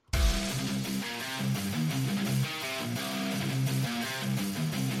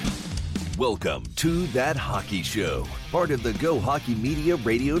Welcome to That Hockey Show, part of the Go Hockey Media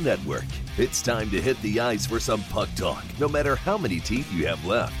Radio Network. It's time to hit the ice for some puck talk, no matter how many teeth you have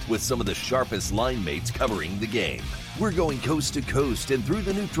left, with some of the sharpest line mates covering the game. We're going coast to coast and through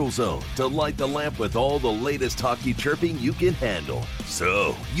the neutral zone to light the lamp with all the latest hockey chirping you can handle.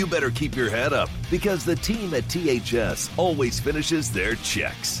 So, you better keep your head up, because the team at THS always finishes their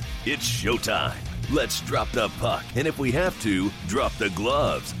checks. It's showtime. Let's drop the puck, and if we have to, drop the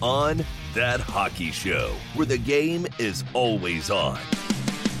gloves on That Hockey Show, where the game is always on.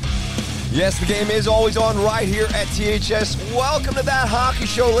 Yes, the game is always on right here at THS. Welcome to That Hockey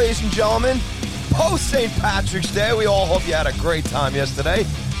Show, ladies and gentlemen. Post St. Patrick's Day, we all hope you had a great time yesterday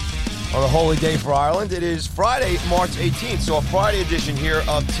on a holy day for Ireland. It is Friday, March 18th, so a Friday edition here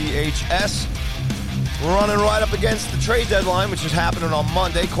of THS. We're running right up against the trade deadline, which is happening on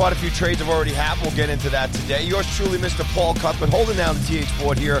Monday. Quite a few trades have already happened. We'll get into that today. Yours truly, Mr. Paul Cuthbert, holding down the TH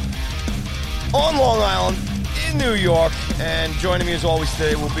board here on Long Island in New York. And joining me as always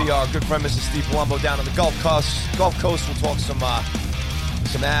today will be our good friend, Mr. Steve Palumbo, down on the Gulf Coast. We'll talk some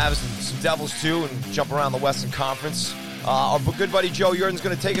Avs and some Devils too, and jump around the Western Conference. Our good buddy Joe Yurden's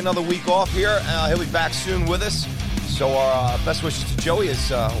going to take another week off here. He'll be back soon with us. So our best wishes to Joey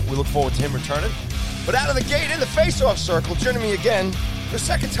as we look forward to him returning. But out of the gate in the face-off circle, joining me again for the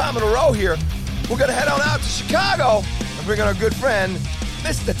second time in a row here, we're going to head on out to Chicago and bring in our good friend,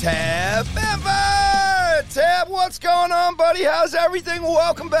 Mr. Tab Bamford. Tab, what's going on, buddy? How's everything?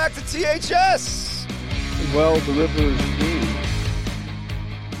 Welcome back to THS. Well, the river is clean.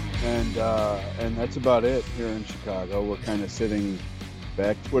 And that's about it here in Chicago. We're kind of sitting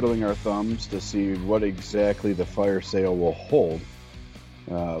back, twiddling our thumbs to see what exactly the fire sale will hold.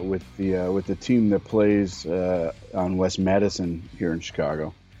 With the team that plays on West Madison here in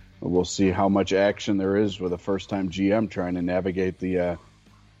Chicago. We'll see how much action there is with a first-time GM trying to navigate the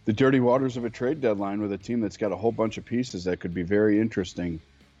dirty waters of a trade deadline with a team that's got a whole bunch of pieces that could be very interesting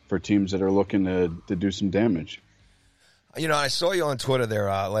for teams that are looking to do some damage. You know, I saw you on Twitter there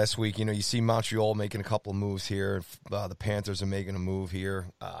last week. You know, you see Montreal making a couple of moves here. The Panthers are making a move here.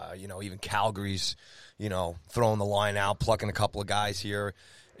 Even Calgary's, throwing the line out, plucking a couple of guys here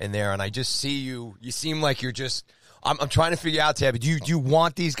and there. And I just see you. You seem like you're just. I'm trying to figure out, Tab. Do you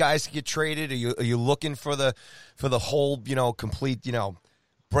want these guys to get traded? Are you looking for the whole complete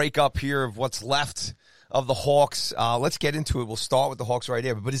breakup here of what's left of the Hawks? Let's get into it. We'll start with the Hawks right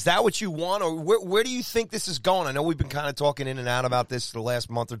here. But is that what you want, or where do you think this is going? I know we've been kind of talking in and out about this for the last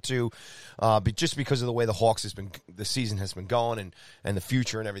month or two, but just because of the way the season has been going and the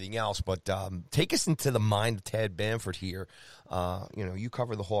future and everything else. But take us into the mind of Ted Bamford here. You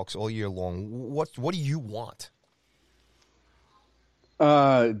cover the Hawks all year long. What do you want?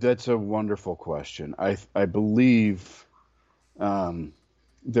 That's a wonderful question. I believe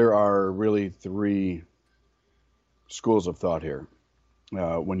there are really three schools of thought here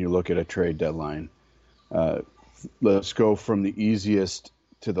when you look at a trade deadline. Let's go from the easiest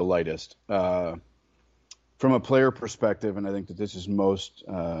to the lightest. From a player perspective, and I think that this is most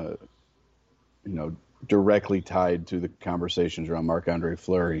directly tied to the conversations around Marc-Andre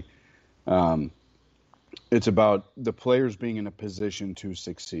Fleury. It's about the players being in a position to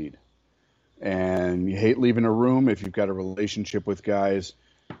succeed. And you hate leaving a room if you've got a relationship with guys.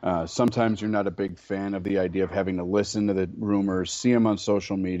 Sometimes you're not a big fan of the idea of having to listen to the rumors, see them on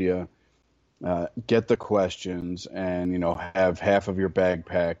social media, get the questions, and have half of your bag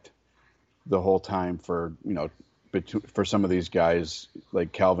packed the whole time for some of these guys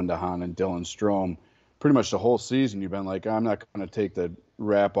like Calvin DeHaan and Dylan Strome. Pretty much the whole season you've been like, I'm not going to take the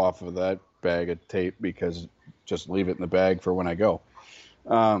wrap off of that bag of tape because just leave it in the bag for when I go.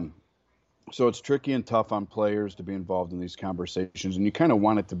 So it's tricky and tough on players to be involved in these conversations, and you kind of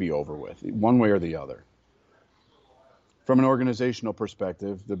want it to be over with, one way or the other. From an organizational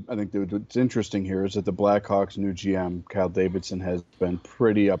perspective, I think what's interesting here is that the Blackhawks' new GM, Kyle Davidson, has been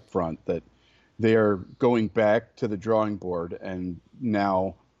pretty upfront that they are going back to the drawing board, and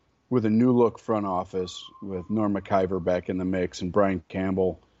now with a new look front office, with Norm McIver back in the mix and Brian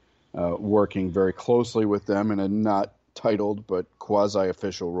Campbell working very closely with them in a not titled but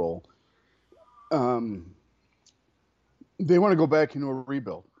quasi-official role. They want to go back into a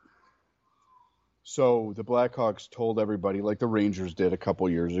rebuild. So the Blackhawks told everybody, like the Rangers did a couple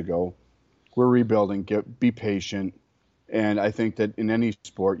years ago, we're rebuilding, be patient. And I think that in any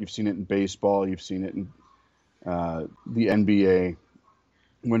sport, you've seen it in baseball, you've seen it in the NBA,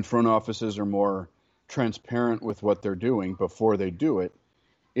 when front offices are more transparent with what they're doing before they do it,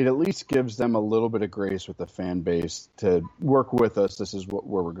 it at least gives them a little bit of grace with the fan base to work with us. This is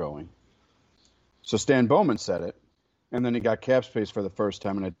where we're going. So Stan Bowman said it, And then he got cap space for the first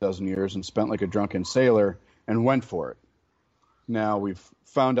time in a dozen years and spent like a drunken sailor and went for it. Now, we've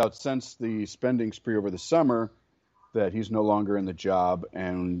found out since the spending spree over the summer that he's no longer in the job,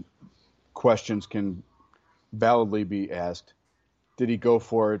 and questions can validly be asked. Did he go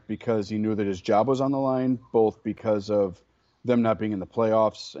for it because he knew that his job was on the line, both because of them not being in the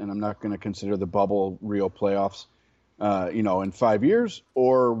playoffs, and I'm not going to consider the bubble real playoffs, in 5 years,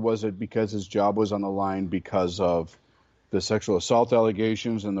 or was it because his job was on the line because of the sexual assault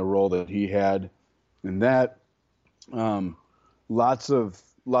allegations and the role that he had in that? Lots of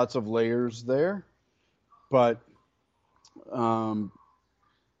layers there, but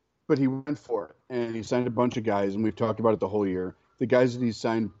he went for it, and he signed a bunch of guys, and we've talked about it the whole year. The guys that he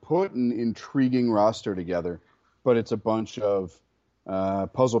signed put an intriguing roster together, but it's a bunch of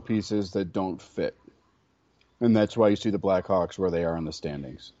puzzle pieces that don't fit. And that's why you see the Blackhawks where they are in the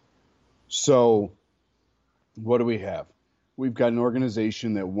standings. So what do we have? We've got an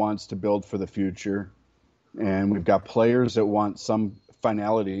organization that wants to build for the future, and we've got players that want some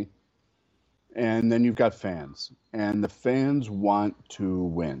finality, and then you've got fans. And the fans want to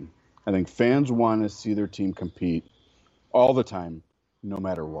win. I think fans want to see their team compete all the time, no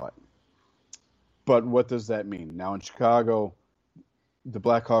matter what. But what does that mean? Now in Chicago, the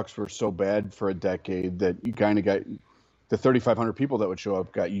Blackhawks were so bad for a decade that you kind of got the 3,500 people that would show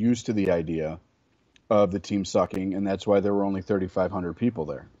up got used to the idea of the team sucking, and that's why there were only 3,500 people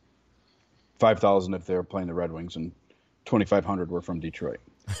there. 5,000 if they were playing the Red Wings, and 2,500 were from Detroit.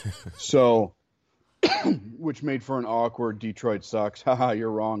 So, which made for an awkward Detroit sucks, haha,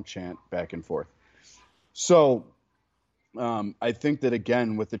 you're wrong chant back and forth. So, I think that,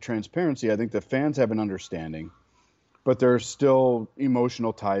 again, with the transparency, I think the fans have an understanding, but there are still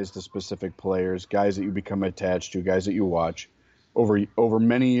emotional ties to specific players, guys that you become attached to, guys that you watch over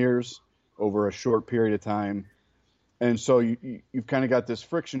many years, over a short period of time. And so you've kind of got this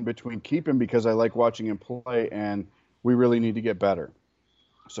friction between keep him because I like watching him play and we really need to get better.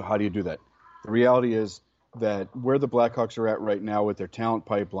 So how do you do that? The reality is that where the Blackhawks are at right now with their talent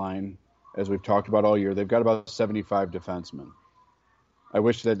pipeline, as we've talked about all year, they've got about 75 defensemen. I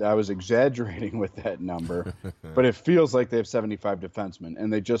wish that I was exaggerating with that number, but it feels like they have 75 defensemen,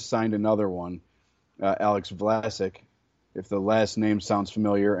 and they just signed another one, Alex Vlasic. If the last name sounds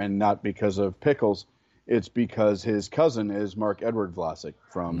familiar, and not because of pickles, it's because his cousin is Marc-Edouard Vlasic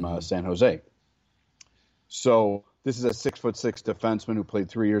from San Jose. So this is a 6'6" defenseman who played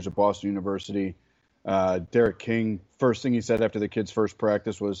 3 years at Boston University. Derek King, first thing he said after the kid's first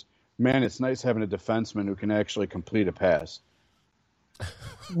practice was, "Man, it's nice having a defenseman who can actually complete a pass."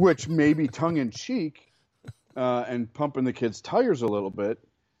 Which may be tongue-in-cheek and pumping the kid's tires a little bit,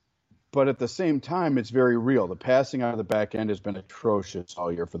 but at the same time, it's very real. The passing out of the back end has been atrocious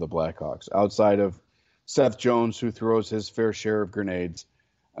all year for the Blackhawks. Outside of Seth Jones, who throws his fair share of grenades,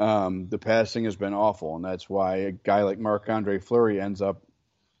 the passing has been awful, and that's why a guy like Marc-Andre Fleury ends up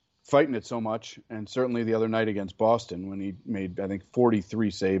fighting it so much, and certainly the other night against Boston when he made, I think, 43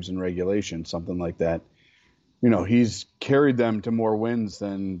 saves in regulation, something like that. You know, he's carried them to more wins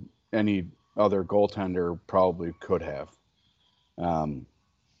than any other goaltender probably could have.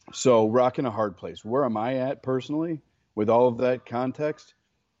 So rocking a hard place. Where am I at personally with all of that context?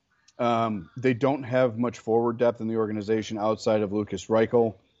 They don't have much forward depth in the organization outside of Lucas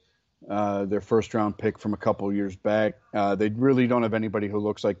Reichel, their first-round pick from a couple of years back. They really don't have anybody who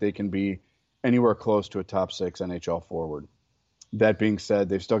looks like they can be anywhere close to a top 6 NHL forward. That being said,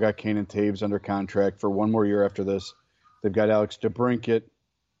 they've still got Kanan Taves under contract for one more year after this. They've got Alex DeBrincat,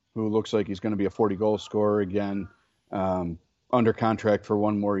 who looks like he's going to be a 40-goal scorer again, under contract for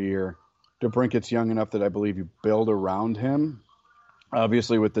one more year. DeBrincat's young enough that I believe you build around him.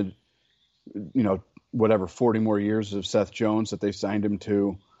 Obviously, with the, 40 more years of Seth Jones that they signed him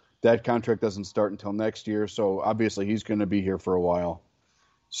to, that contract doesn't start until next year, so obviously he's going to be here for a while.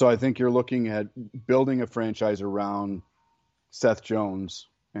 So I think you're looking at building a franchise around Seth Jones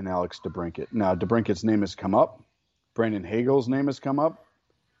and Alex DeBrincat. Now, DeBrincat's name has come up. Brandon Hagel's name has come up.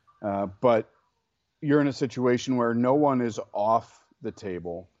 But you're in a situation where no one is off the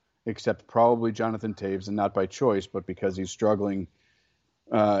table except probably Jonathan Taves, and not by choice, but because he's struggling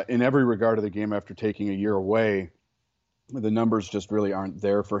in every regard of the game after taking a year away. The numbers just really aren't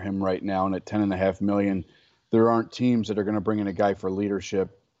there for him right now. And at $10.5 million, there aren't teams that are going to bring in a guy for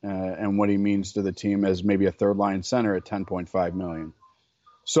leadership and what he means to the team as maybe a third-line center at $10.5 million.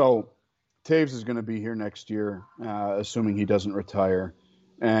 So Taves is going to be here next year, assuming he doesn't retire.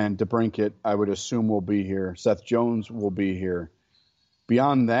 And DeBrincat, I would assume, will be here. Seth Jones will be here.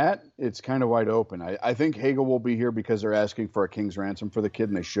 Beyond that, it's kind of wide open. I think Hagel will be here because they're asking for a king's ransom for the kid,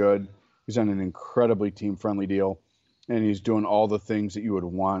 and they should. He's on an incredibly team-friendly deal. and he's doing all the things that you would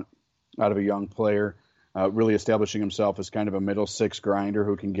want out of a young player, really establishing himself as kind of a middle six grinder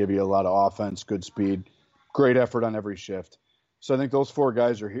who can give you a lot of offense, good speed, great effort on every shift. So I think those 4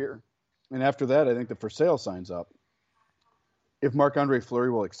 guys are here. And after that, I think the for sale signs up. If Marc-Andre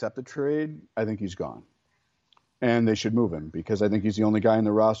Fleury will accept the trade, I think he's gone. And they should move him because I think he's the only guy in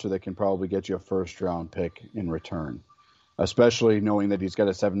the roster that can probably get you a first-round pick in return, especially knowing that he's got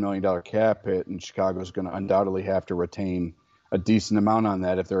a $7 million cap hit, and Chicago's going to undoubtedly have to retain a decent amount on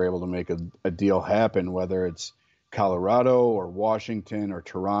that if they're able to make a deal happen, whether it's Colorado or Washington or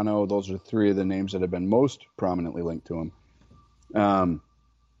Toronto. Those are 3 of the names that have been most prominently linked to him.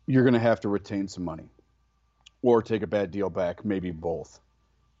 You're going to have to retain some money or take a bad deal back, maybe both.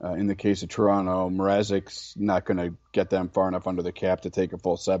 In the case of Toronto, Mrazek's not going to get them far enough under the cap to take a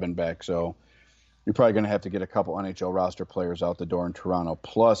full 7 back, so you're probably going to have to get a couple NHL roster players out the door in Toronto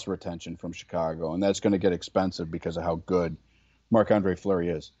plus retention from Chicago, and that's going to get expensive because of how good Marc-Andre Fleury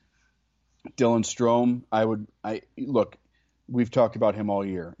is. Dylan Strome, look, we've talked about him all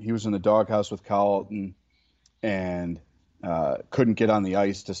year. He was in the doghouse with Colton and couldn't get on the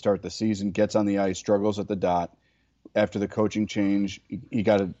ice to start the season, gets on the ice, struggles at the dot. After the coaching change, he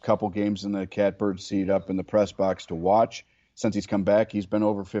got a couple games in the catbird seat up in the press box to watch. Since he's come back, he's been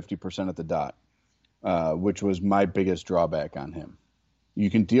over 50% at the dot, which was my biggest drawback on him. You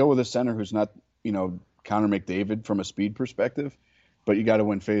can deal with a center who's not, Connor McDavid from a speed perspective, but you got to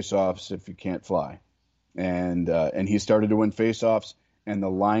win faceoffs if you can't fly. And he started to win faceoffs, and the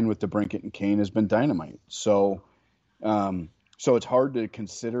line with DeBrincat and Kane has been dynamite. So it's hard to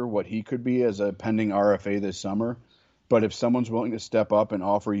consider what he could be as a pending RFA this summer. But if someone's willing to step up and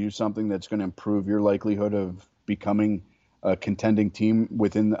offer you something that's going to improve your likelihood of becoming a contending team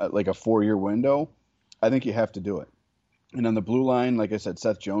within like a 4-year window, I think you have to do it. And on the blue line, like I said,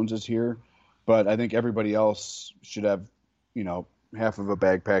 Seth Jones is here, but I think everybody else should have, half of a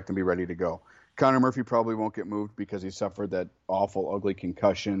bag packed and be ready to go. Connor Murphy probably won't get moved because he suffered that awful, ugly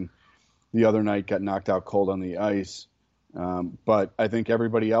concussion the other night, got knocked out cold on the ice. But I think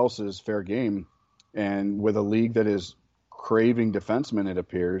everybody else is fair game. And with a league that is craving defensemen, it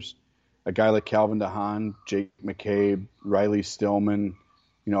appears, a guy like Calvin DeHaan, Jake McCabe, Riley Stillman,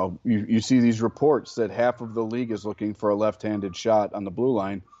 you see these reports that half of the league is looking for a left-handed shot on the blue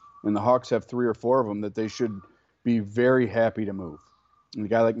line, and the Hawks have 3 or 4 of them that they should be very happy to move. And a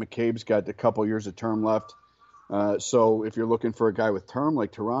guy like McCabe's got a couple years of term left. So if you're looking for a guy with term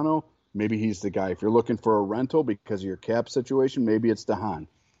like Toronto, maybe he's the guy. If you're looking for a rental because of your cap situation, maybe it's DeHaan.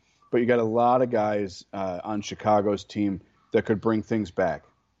 But you got a lot of guys on Chicago's team that could bring things back.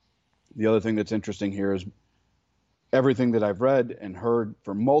 The other thing that's interesting here is everything that I've read and heard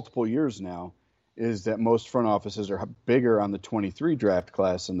for multiple years now is that most front offices are bigger on the 23 draft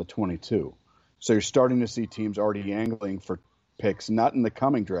class than the 22. So you're starting to see teams already angling for picks, not in the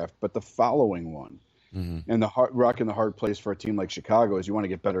coming draft, but the following one. Mm-hmm. And the rock and the hard place for a team like Chicago is you want to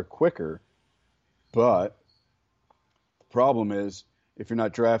get better quicker. But the problem is if you're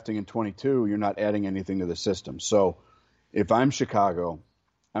not drafting in 22, you're not adding anything to the system. So if I'm Chicago,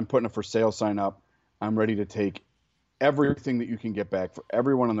 I'm putting a for sale sign up. I'm ready to take everything that you can get back for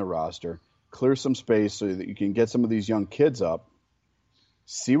everyone on the roster, clear some space so that you can get some of these young kids up,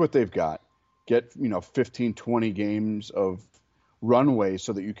 see what they've got, get 15, 20 games of runway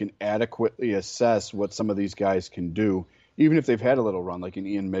so that you can adequately assess what some of these guys can do, even if they've had a little run, like an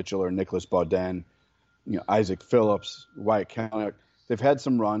Ian Mitchell or Nicholas Baudin, Isaac Phillips, Wyatt Kellogg. They've had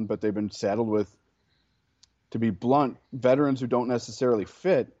some run, but they've been saddled with, to be blunt, veterans who don't necessarily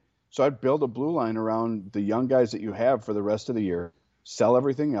fit. So I'd build a blue line around the young guys that you have for the rest of the year, sell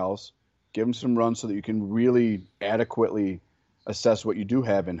everything else, give them some runs so that you can really adequately assess what you do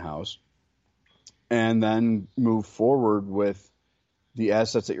have in-house, and then move forward with the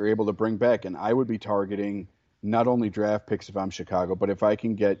assets that you're able to bring back. And I would be targeting not only draft picks if I'm Chicago, but if I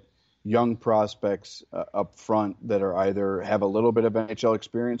can get young prospects up front that are either have a little bit of NHL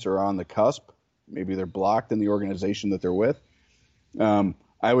experience or are on the cusp, maybe they're blocked in the organization that they're with,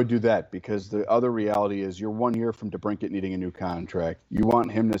 I would do that, because the other reality is you're 1 year from DeBrincat needing a new contract. You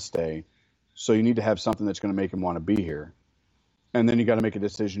want him to stay, so you need to have something that's going to make him want to be here. And then you got to make a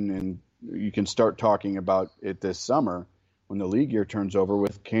decision, and you can start talking about it this summer when the league year turns over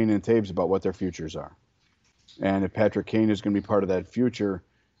with Kane and Taves about what their futures are. And if Patrick Kane is going to be part of that future,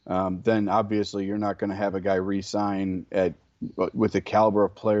 then obviously you're not going to have a guy re-sign with the caliber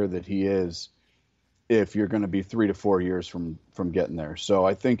of player that he is if you're going to be 3 to 4 years from getting there. So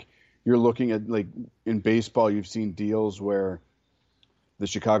I think you're looking at, like in baseball, you've seen deals where the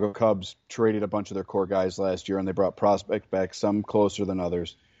Chicago Cubs traded a bunch of their core guys last year and they brought prospects back, some closer than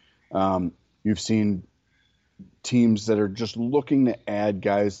others. You've seen teams that are just looking to add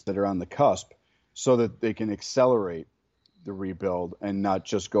guys that are on the cusp so that they can accelerate the rebuild and not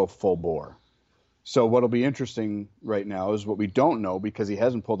just go full bore. So what'll be interesting right now is what we don't know, because he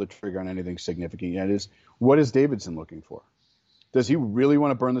hasn't pulled the trigger on anything significant yet, is what is Davidson looking for? Does he really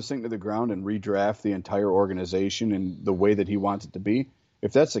want to burn this thing to the ground and redraft the entire organization in the way that he wants it to be?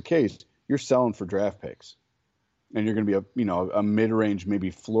 If that's the case, you're selling for draft picks, and you're going to be a mid-range,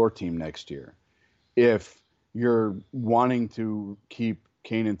 maybe floor team next year. If you're wanting to keep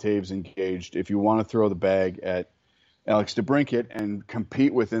Kane and Taves engaged, if you want to throw the bag at Alex DeBrincat and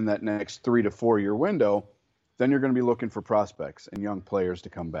compete within that next 3 to 4 year window, then you're going to be looking for prospects and young players to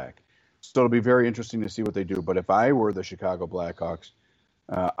come back. So it'll be very interesting to see what they do. But if I were the Chicago Blackhawks,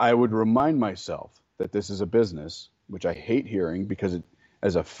 I would remind myself that this is a business, which I hate hearing because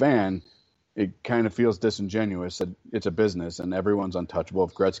as a fan, it kind of feels disingenuous that it's a business and everyone's untouchable.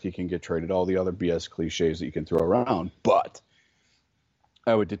 If Gretzky can get traded, all the other BS cliches that you can throw around. But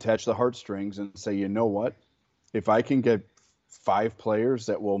I would detach the heartstrings and say, you know what? If I can get 5 players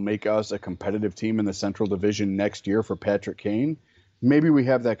that will make us a competitive team in the Central Division next year for Patrick Kane, maybe we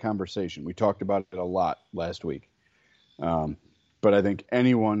have that conversation. We talked about it a lot last week. But I think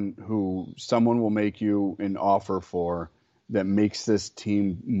someone will make you an offer for that makes this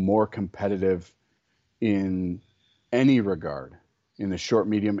team more competitive in any regard, in the short,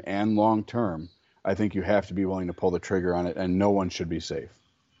 medium, and long term, I think you have to be willing to pull the trigger on it, and no one should be safe.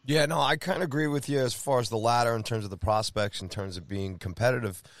 Yeah, no, I kind of agree with you as far as the latter in terms of the prospects, in terms of being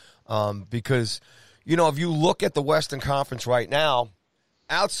competitive. Because, if you look at the Western Conference right now,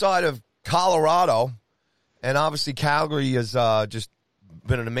 outside of Colorado, and obviously Calgary has just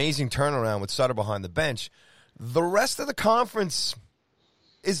been an amazing turnaround with Sutter behind the bench, the rest of the conference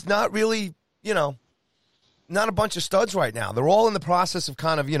is not really, not a bunch of studs right now. They're all in the process of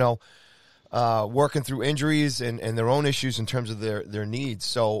kind of, working through injuries and their own issues in terms of their needs.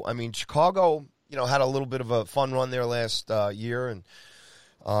 So, I mean, Chicago, had a little bit of a fun run there last year, and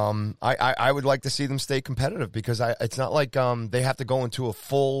I would like to see them stay competitive because it's not like they have to go into a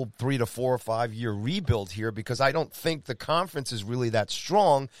full 3 to 4 or 5 year rebuild here, because I don't think the conference is really that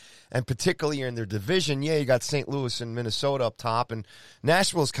strong, and particularly in their division. Yeah, you got St. Louis and Minnesota up top, and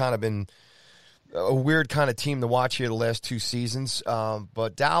Nashville's kind of been a weird kind of team to watch here the last 2 seasons.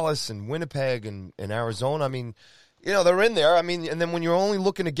 But Dallas and Winnipeg and Arizona, I mean, they're in there. I mean, and then when you're only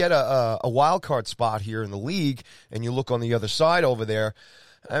looking to get a wild card spot here in the league, and you look on the other side over there,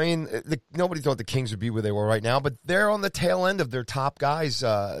 I mean, nobody thought the Kings would be where they were right now, but they're on the tail end of their top guys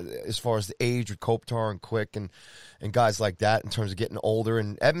as far as the age with Kopitar and Quick and guys like that in terms of getting older.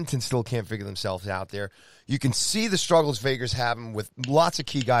 And Edmonton still can't figure themselves out there. You can see the struggles Vegas having with lots of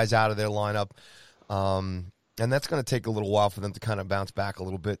key guys out of their lineup. And that's going to take a little while for them to kind of bounce back a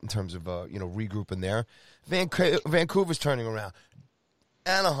little bit in terms of, regrouping there. Vancouver's turning around.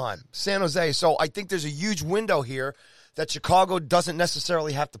 Anaheim, San Jose. So I think there's a huge window here that Chicago doesn't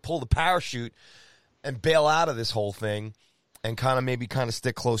necessarily have to pull the parachute and bail out of this whole thing and kind of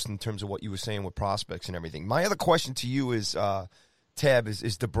stick close in terms of what you were saying with prospects and everything. My other question to you is, Tab, is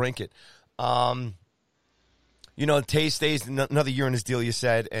DeBrincat. Taves stays another year in his deal, you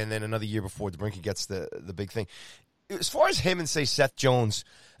said, and then another year before DeBrincat gets the big thing. As far as him and, say, Seth Jones,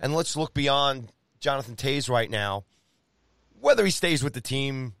 and let's look beyond Jonathan Taves right now, whether he stays with the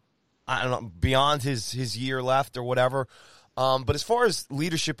team, I don't know, beyond his year left or whatever. But as far as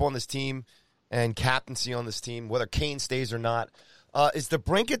leadership on this team and captaincy on this team, whether Kane stays or not, is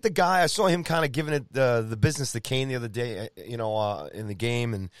DeBrincat the guy? I saw him kind of giving it the business to Kane the other day, in the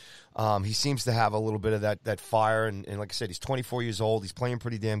game, and he seems to have a little bit of that fire. And like I said, he's 24 years old. He's playing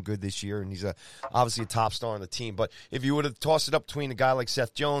pretty damn good this year, and he's obviously a top star on the team. But if you would have tossed it up between a guy like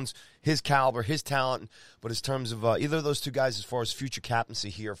Seth Jones, his caliber, his talent, but in terms of either of those two guys as far as future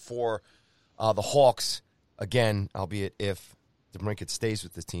captaincy here for the Hawks, again, albeit if DeBrincat stays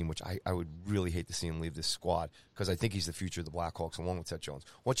with this team, which I would really hate to see him leave this squad, because I think he's the future of the Blackhawks along with Seth Jones.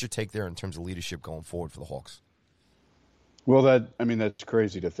 What's your take there in terms of leadership going forward for the Hawks? Well, that's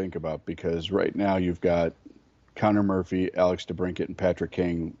crazy to think about, because right now you've got Connor Murphy, Alex DeBrincat, and Patrick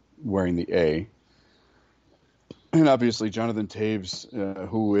Kane wearing the A. And obviously Jonathan Taves,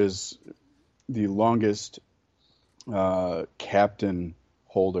 who is the longest captaincy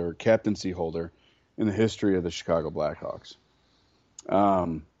holder in the history of the Chicago Blackhawks.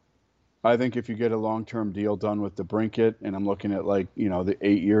 I think if you get a long-term deal done with DeBrincat, and I'm looking at the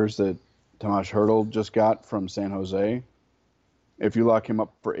 8 years that Tomas Hertl just got from San Jose, if you lock him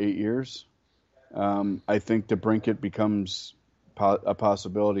up for 8 years, I think DeBrincat becomes a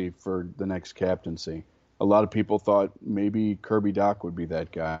possibility for the next captaincy. A lot of people thought maybe Kirby Dach would be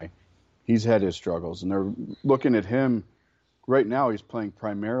that guy. he's had his struggles, and they're looking at him right now. He's playing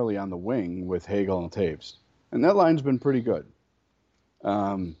primarily on the wing with Hagel and Taves, and that line's been pretty good.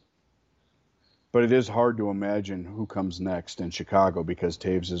 But it is hard to imagine who comes next in Chicago because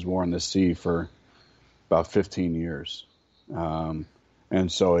Taves has worn the C for about 15 years.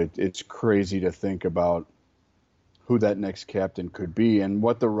 And so it's crazy to think about who that next captain could be and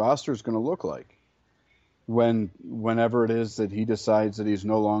what the roster is going to look like whenever it is that he decides that he's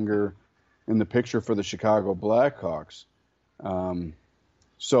no longer in the picture for the Chicago Blackhawks.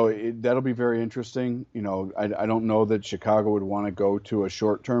 So that'll be very interesting. You know, I don't know that Chicago would want to go to a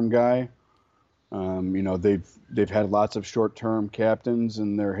short-term guy. You know, they've had lots of short-term captains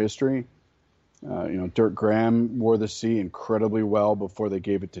in their history. You know, Dirk Graham wore the C incredibly well before they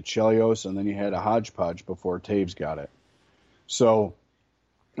gave it to Chelios, and then you had a hodgepodge before Taves got it. So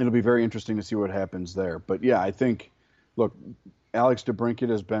it'll be very interesting to see what happens there. But, yeah, I think, look, Alex DeBrincat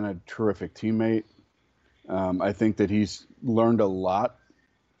has been a terrific teammate. I think that he's learned a lot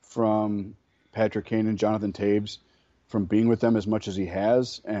from Patrick Kane and Jonathan Taves from being with them as much as he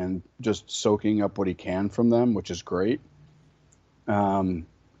has and just soaking up what he can from them, which is great.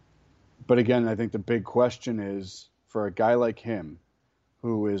 But again, I think the big question is for a guy like him,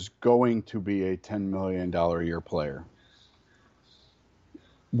 who is going to be a $10 million a year player,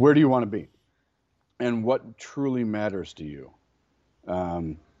 where do you want to be? And what truly matters to you?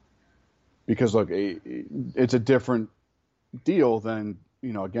 Because, look, it's a different deal than,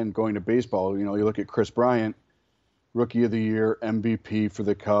 you know, again, going to baseball. You know, you look at Chris Bryant, Rookie of the Year, MVP for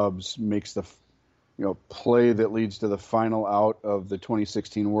the Cubs, makes the play that leads to the final out of the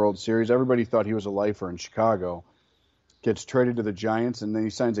 2016 World Series. Everybody thought he was a lifer in Chicago. Gets traded to the Giants, and then he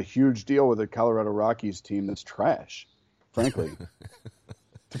signs a huge deal with the Colorado Rockies team that's trash, frankly,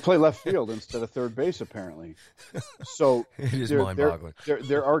 to play left field instead of third base, apparently. So it is mind-boggling.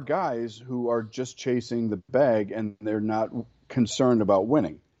 There are guys who are just chasing the bag, and they're not concerned about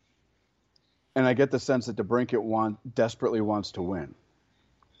winning. And I get the sense that DeBrincat desperately wants to win.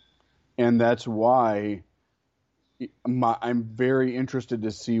 And that's why I'm very interested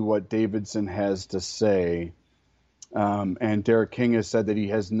to see what Davidson has to say. And Derek King has said that he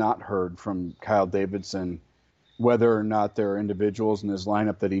has not heard from Kyle Davidson whether or not there are individuals in his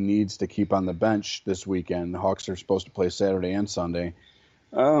lineup that he needs to keep on the bench this weekend. The Hawks are supposed to play Saturday and Sunday.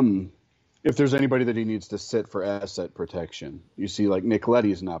 If there's anybody that he needs to sit for asset protection. You see, like, Nick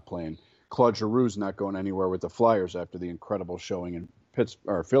Leddy's not playing. Claude Giroux's not going anywhere with the Flyers after the incredible showing in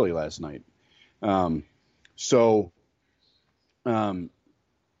Philly last night. You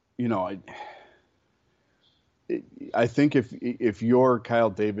know, I think if you're Kyle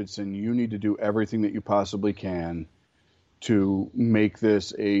Davidson, you need to do everything that you possibly can to make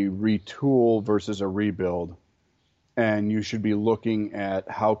this a retool versus a rebuild. And you should be looking at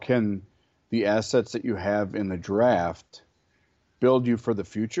how can the assets that you have in the draft build you for the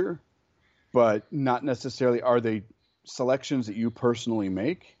future, but not necessarily are they selections that you personally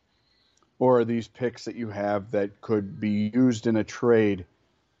make, or are these picks that you have that could be used in a trade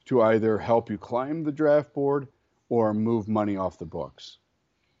to either help you climb the draft board or move money off the books?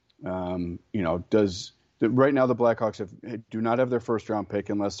 You know, right now the Blackhawks do not have their first round pick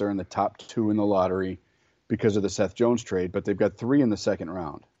unless they're in the top 2 in the lottery because of the Seth Jones trade, but they've got 3 in the second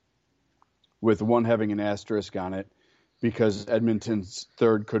round, with 1 having an asterisk on it because Edmonton's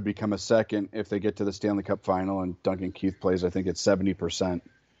third could become a second if they get to the Stanley Cup final and Duncan Keith plays, I think it's 70%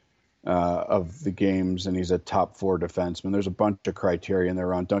 of the games, and he's a top 4 defenseman. There's a bunch of criteria in there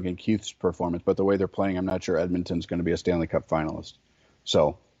around Duncan Keith's performance, but the way they're playing, I'm not sure Edmonton's going to be a Stanley Cup finalist.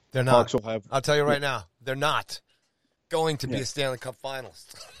 So they're not. I'll tell you right now, they're not going to be a Stanley Cup finalist.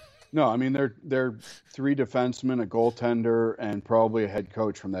 No, I mean, they're 3 defensemen, a goaltender, and probably a head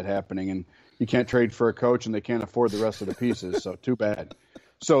coach from that happening. And you can't trade for a coach, and they can't afford the rest of the pieces, so too bad.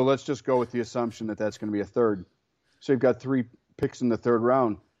 So let's just go with the assumption that that's going to be a third. So you've got 3 picks in the third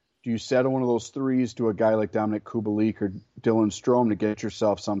round. Do you settle one of those 3s to a guy like Dominic Kubalik or Dylan Strome to get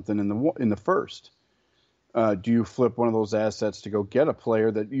yourself something in the first? Do you flip one of those assets to go get a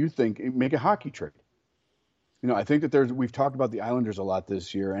player that you think make a hockey trade? You know, I think that we've talked about the Islanders a lot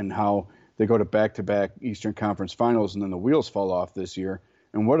this year and how they go to back-to-back Eastern Conference Finals and then the wheels fall off this year.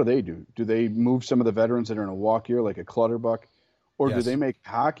 And what do? Do they move some of the veterans that are in a walk year like a Clutterbuck? Or do they make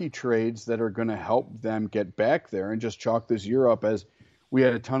hockey trades that are going to help them get back there and just chalk this year up as we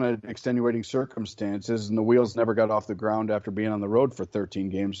had a ton of extenuating circumstances and the wheels never got off the ground after being on the road for 13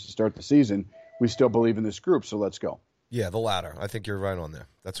 games to start the season? We still believe in this group, so let's go. Yeah, the latter. I think you're right on there.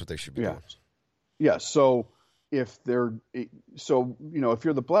 That's what they should be doing. Yeah, so if you're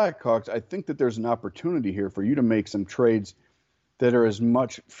the Blackhawks, I think that there's an opportunity here for you to make some trades that are as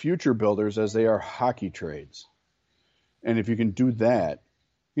much future builders as they are hockey trades. And if you can do that,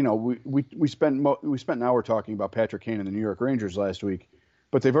 we spent an hour talking about Patrick Kane and the New York Rangers last week,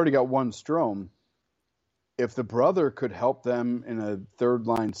 but they've already got one Strome. If the brother could help them in a third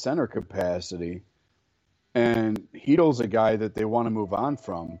line center capacity, and Heedle's a guy that they want to move on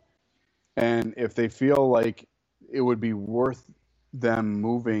from, and if they feel like it would be worth them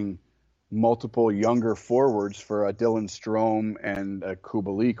moving multiple younger forwards for a Dylan Strome and a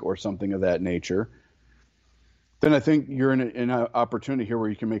Kubalik or something of that nature, then I think you're in an opportunity here where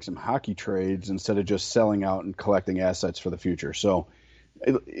you can make some hockey trades instead of just selling out and collecting assets for the future. So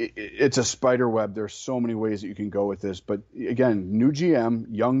it's a spider web. There's so many ways that you can go with this. But again, new GM,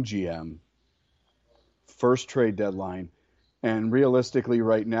 young GM, first trade deadline. And realistically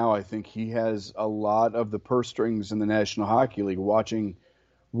right now, I think he has a lot of the purse strings in the National Hockey League watching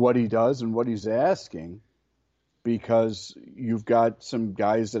what he does and what he's asking, because you've got some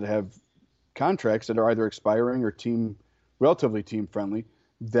guys that have contracts that are either expiring or relatively team friendly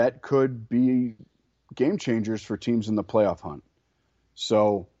that could be game changers for teams in the playoff hunt.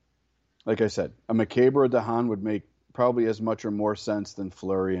 So, like I said, a McCabe or a DeHaan would make probably as much or more sense than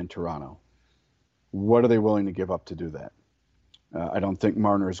Fleury in Toronto. What are they willing to give up to do that? I don't think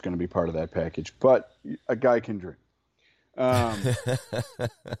Marner is going to be part of that package, but a guy can dream.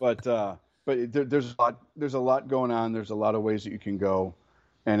 But there's a lot going on. There's a lot of ways that you can go.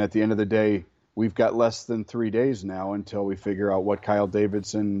 And at the end of the day, we've got less than 3 days now until we figure out what Kyle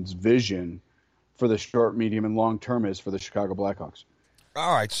Davidson's vision for the short, medium, and long term is for the Chicago Blackhawks.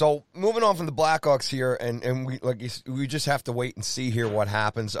 All right, so moving on from the Blackhawks here, and we just have to wait and see here what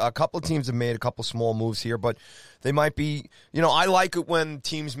happens. A couple of teams have made a couple small moves here, but they might be, I like it when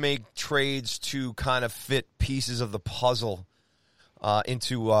teams make trades to kind of fit pieces of the puzzle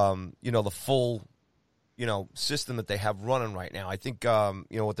into, the full system that they have running right now. I think,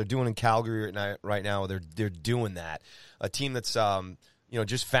 what they're doing in Calgary right now, they're doing that. A team that's,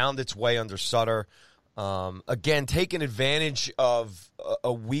 just found its way under Sutter. Again, taking advantage of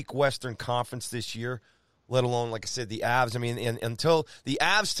a weak Western Conference this year, let alone, like I said, the Avs. I mean, until the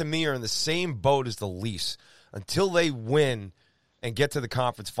Avs, to me, are in the same boat as the Leafs. Until they win and get to the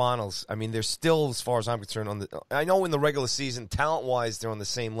conference finals, I mean, they're still, as far as I'm concerned, I know in the regular season, talent-wise, they're on the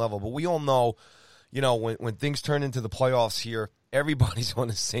same level, but we all know, when things turn into the playoffs here, everybody's on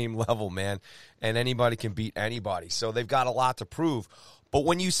the same level, man, and anybody can beat anybody. So they've got a lot to prove. But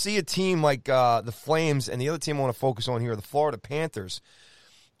when you see a team like the Flames, and the other team I want to focus on here, the Florida Panthers,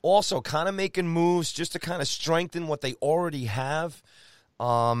 also kind of making moves just to kind of strengthen what they already have,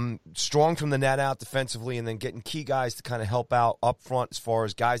 strong from the net out defensively, and then getting key guys to kind of help out up front as far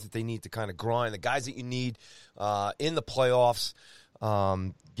as guys that they need to kind of grind, the guys that you need in the playoffs,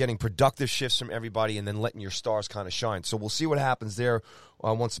 getting productive shifts from everybody, and then letting your stars kind of shine. So we'll see what happens there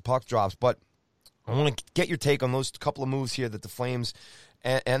once the puck drops. But I want to get your take on those couple of moves here that the Flames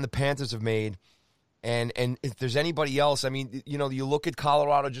and the Panthers have made. And if there's anybody else, I mean, you look at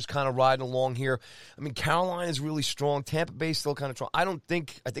Colorado just kind of riding along here. I mean, Carolina is really strong. Tampa Bay is still kind of strong. I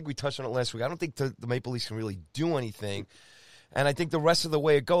think we touched on it last week. I don't think the Maple Leafs can really do anything. And I think the rest of the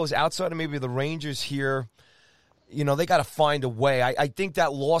way it goes, outside of maybe the Rangers here, they got to find a way. I think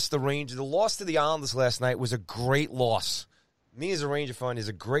that loss to the Rangers, the loss to the Islanders last night was a great loss. Me as a Ranger fan is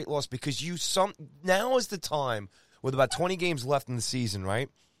a great loss because now is the time with about 20 games left in the season, right?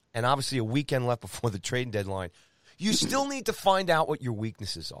 And obviously a weekend left before the trading deadline. You still need to find out what your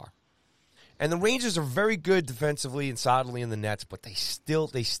weaknesses are. And the Rangers are very good defensively and solidly in the nets, but they still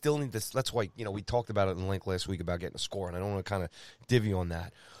need this. That's why, we talked about it in length last week about getting a score, and I don't want to kind of divvy on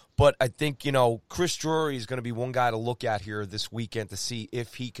that. But I think, Chris Drury is going to be one guy to look at here this weekend to see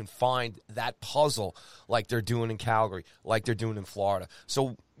if he can find that puzzle like they're doing in Calgary, like they're doing in Florida.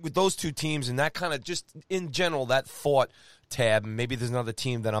 So with those two teams and that kind of just in general, that thought tab, and maybe there's another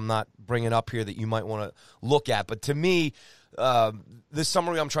team that I'm not bringing up here that you might want to look at. But to me, the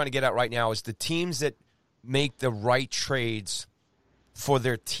summary I'm trying to get at right now is the teams that make the right trades for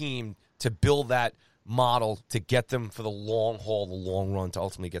their team to build that model to get them for the long haul, the long run, to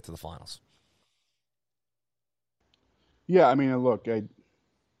ultimately get to the finals. Yeah, I mean, look,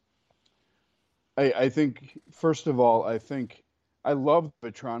 I think, first of all, I love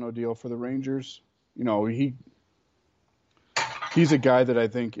the Toronto deal for the Rangers. He's a guy that I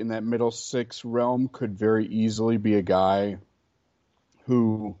think in that middle six realm could very easily be a guy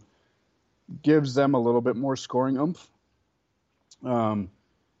who gives them a little bit more scoring oomph.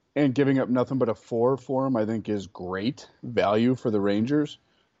 And giving up nothing but a 4 for him, I think, is great value for the Rangers.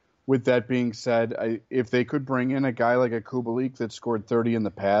 With that being said, if they could bring in a guy like a Kubalik that scored 30 in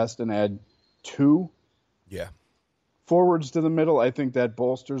the past and add 2, yeah, Forwards to the middle, I think that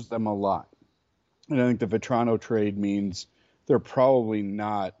bolsters them a lot. And I think the Vetrano trade means they're probably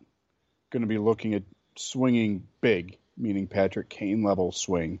not going to be looking at swinging big, meaning Patrick Kane level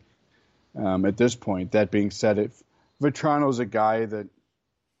swing at this point. That being said, if Vetrano's a guy that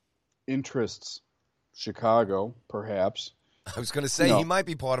interests Chicago, perhaps. I was going to say he might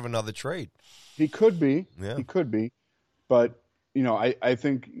be part of another trade. He could be. Yeah. He could be. But, I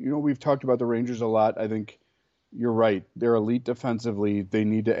think, we've talked about the Rangers a lot. I think you're right. They're elite defensively. They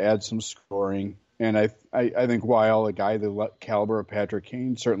need to add some scoring. And I think while a guy the caliber of Patrick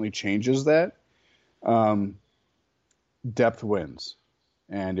Kane certainly changes that, depth wins.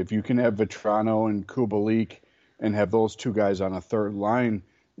 And if you can have Vetrano and Kubalik and have those two guys on a third line,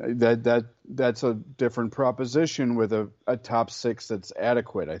 that's a different proposition with a top six that's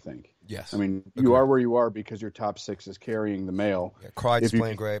adequate, I think. Yes. I mean, you are where you are because your top six is carrying the mail. Yeah, Cride's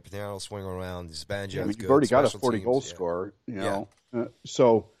playing great, Panarin swing around, Spanjev's good. You've already got a 40-goal scorer,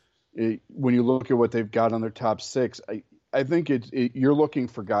 so when you look at what they've got on their top six, I think you're looking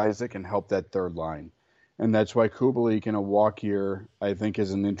for guys that can help that third line. And that's why Kubalik in a walk year, I think,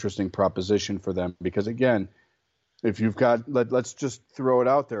 is an interesting proposition for them. Because, again, if you've got, let's just throw it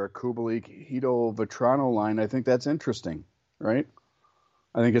out there, a Kubalik, Hedl, Vetrano line, I think that's interesting, right?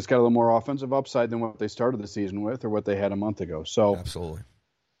 I think it's got a little more offensive upside than what they started the season with or what they had a month ago. So, absolutely.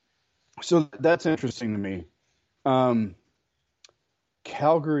 So that's interesting to me.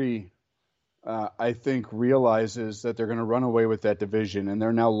 Calgary, I think, realizes that they're going to run away with that division, and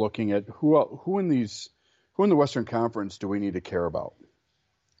they're now looking at who in the Western Conference do we need to care about,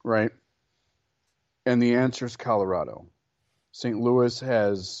 right? And the answer is Colorado. St. Louis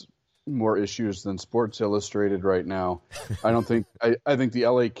has more issues than Sports Illustrated right now. I think the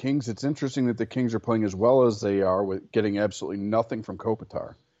LA Kings, it's interesting that the Kings are playing as well as they are with getting absolutely nothing from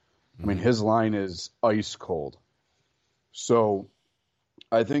Kopitar. I mean, his line is ice cold. So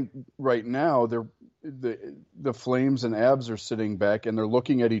I think right now the Flames and Avs are sitting back and they're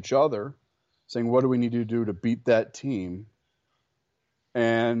looking at each other saying, what do we need to do to beat that team?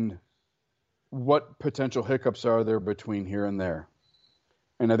 And what potential hiccups are there between here and there?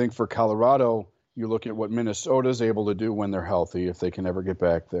 And I think for Colorado, you look at what Minnesota's able to do when they're healthy, if they can ever get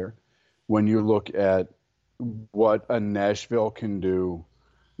back there. When you look at what a Nashville can do,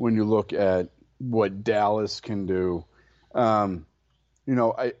 when you look at what Dallas can do, I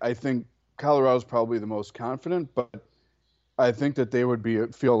think Colorado's probably the most confident, but I think that they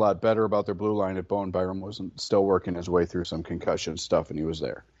would feel a lot better about their blue line if Bowen Byram wasn't still working his way through some concussion stuff and he was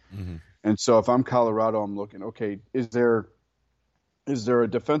there. Mm-hmm. And so if I'm Colorado, I'm looking, okay, is there a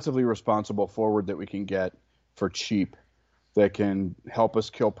defensively responsible forward that we can get for cheap that can help us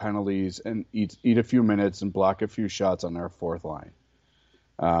kill penalties and eat a few minutes and block a few shots on our fourth line?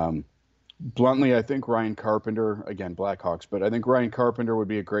 Bluntly, I think Ryan Carpenter, again, Blackhawks, but I think Ryan Carpenter would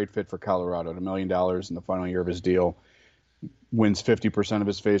be a great fit for Colorado at $1 million in the final year of his deal. Wins 50% of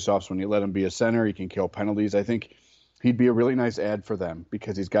his faceoffs. When you let him be a center, he can kill penalties. I think he'd be a really nice ad for them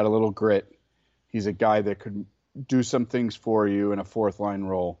because he's got a little grit. He's a guy that could do some things for you in a fourth line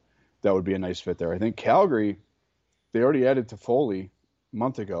role. That would be a nice fit there. I think Calgary, they already added Toffoli a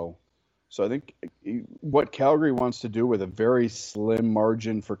month ago. So I think what Calgary wants to do with a very slim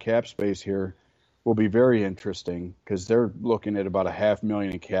margin for cap space here will be very interesting because they're looking at about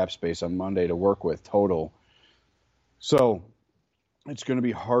 $500,000 in cap space on Monday to work with total. So it's going to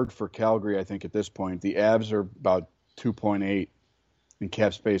be hard for Calgary, I think, at this point. The Avs are about 2.8 in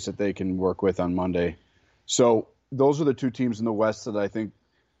cap space that they can work with on Monday. So those are the two teams in the West that I think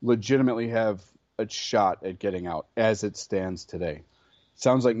legitimately have a shot at getting out as it stands today.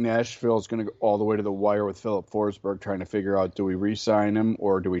 Sounds like Nashville is going to go all the way to the wire with Philip Forsberg trying to figure out, do we re-sign him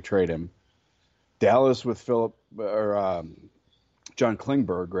or do we trade him? Dallas with John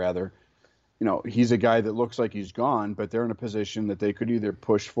Klingberg, rather. He's a guy that looks like he's gone, but they're in a position that they could either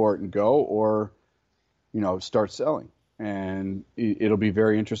push for it and go or, start selling. And it'll be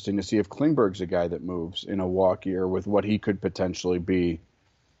very interesting to see if Klingberg's a guy that moves in a walk year with what he could potentially be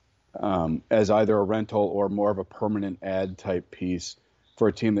as either a rental or more of a permanent ad type piece for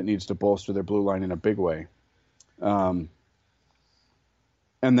a team that needs to bolster their blue line in a big way. And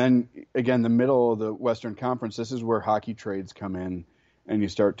then, again, the middle of the Western Conference, this is where hockey trades come in, and you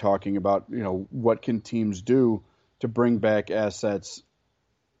start talking about, what can teams do to bring back assets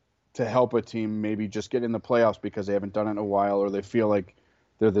to help a team maybe just get in the playoffs because they haven't done it in a while or they feel like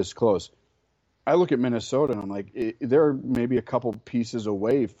they're this close. I look at Minnesota, and I'm like, they're maybe a couple pieces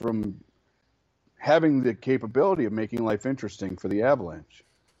away from having the capability of making life interesting for the Avalanche.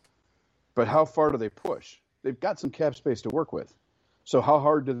 But how far do they push? They've got some cap space to work with. So how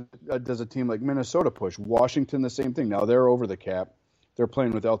hard does a team like Minnesota push? Washington, the same thing. Now they're over the cap. They're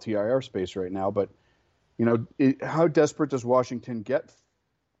playing with LTIR space right now. But, how desperate does Washington get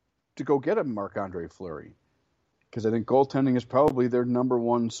to go get a Marc-Andre Fleury? Because I think goaltending is probably their number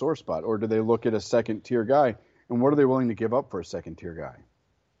one sore spot. Or do they look at a second-tier guy? And what are they willing to give up for a second-tier guy?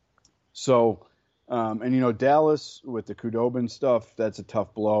 So, Dallas with the Khudobin stuff, that's a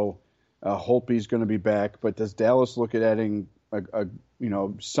tough blow. Holtby's going to be back. But does Dallas look at adding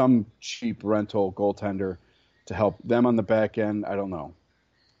some cheap rental goaltender to help them on the back end? I don't know.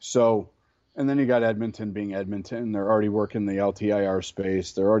 So, and then you got Edmonton being Edmonton. They're already working the LTIR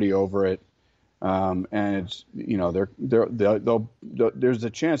space. They're already over it. And it's, there's a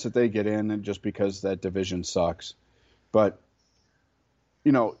chance that they get in and just because that division sucks. But,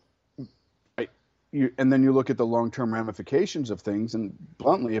 and then you look at the long-term ramifications of things. And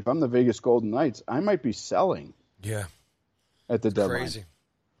bluntly, if I'm the Vegas Golden Knights, I might be selling. Yeah. At the deadline. Crazy.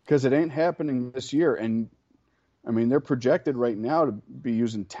 Because it ain't happening this year. And, they're projected right now to be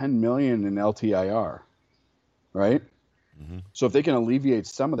using $10 million in LTIR, right? Mm-hmm. So if they can alleviate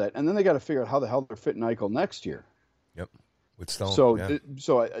some of that, and then they got to figure out how the hell they're fitting Eichel next year. Yep, with Stone. So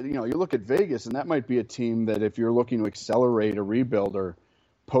you look at Vegas, and that might be a team that if you're looking to accelerate a rebuild or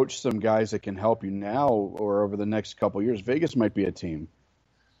poach some guys that can help you now or over the next couple of years, Vegas might be a team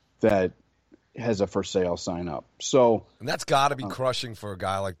that has a for sale sign up. So, and that's got to be crushing for a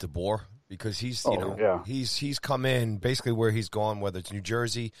guy like DeBoer. Because he's come in basically where he's gone, whether it's New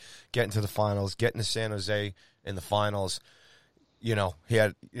Jersey, getting to the finals, getting to San Jose in the finals. He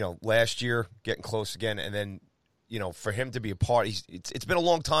had, last year getting close again. And then, for him to be a part, it's been a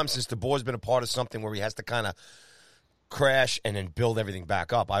long time since DeBoer's been a part of something where he has to kind of crash and then build everything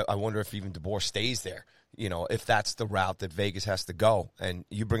back up. I wonder if even DeBoer stays there, if that's the route that Vegas has to go. And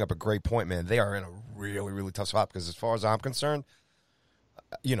you bring up a great point, man. They are in a really, really tough spot because as far as I'm concerned,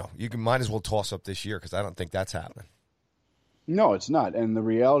 you might as well toss up this year because I don't think that's happening. No, it's not. And the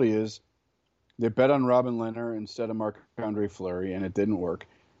reality is they bet on Robin Lehner instead of Marc-Andre Fleury, and it didn't work.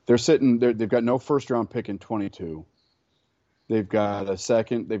 They've got no first-round pick in 22. They've got a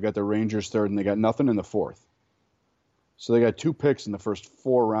second. They've got the Rangers third, and they got nothing in the fourth. So they got 2 picks in the first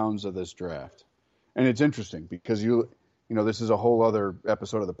 4 rounds of this draft. And it's interesting because this is a whole other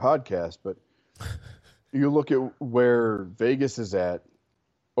episode of the podcast, but you look at where Vegas is at,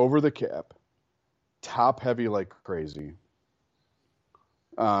 over the cap, top heavy like crazy.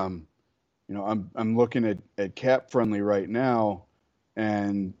 I'm looking at cap friendly right now,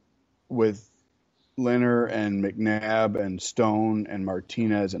 and with Leonard and McNabb and Stone and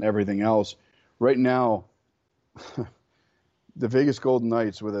Martinez and everything else, right now, the Vegas Golden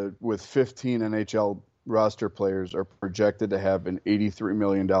Knights with 15 NHL roster players are projected to have an $83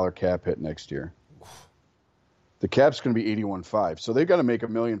 million cap hit next year. The cap's going to be 81.5, so they've got to make $1.5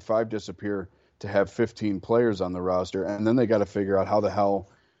 million disappear to have 15 players on the roster, and then they got to figure out how the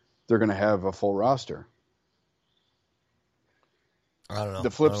hell they're going to have a full roster. I don't know. The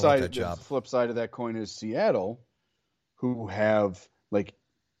flip side of that coin is Seattle, who have like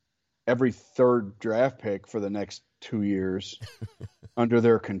every third draft pick for the next 2 years under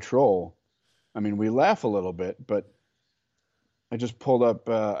their control. We laugh a little bit, but I just pulled up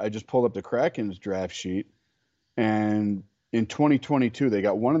the Kraken's draft sheet. And in 2022, they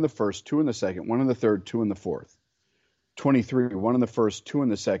got 1 in the first, 2 in the second, 1 in the third, 2 in the fourth. 23, 1 in the first, 2 in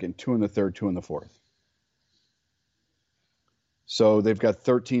the second, 2 in the third, 2 in the fourth. So they've got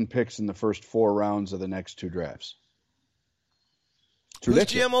 13 picks in the first 4 rounds of the next 2 drafts. Who's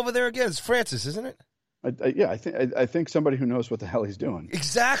GM over there again? It's Francis, isn't it? I think somebody who knows what the hell he's doing.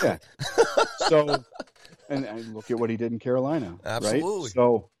 Exactly. Yeah. So, and look at what he did in Carolina. Absolutely. Right?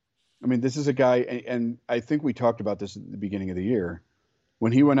 So, this is a guy, and I think we talked about this at the beginning of the year.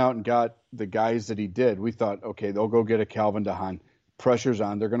 When he went out and got the guys that he did, we thought, okay, they'll go get a Calvin DeHaan. Pressure's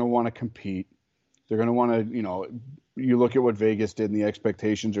on. They're going to want to compete. They're going to want to, you look at what Vegas did, and the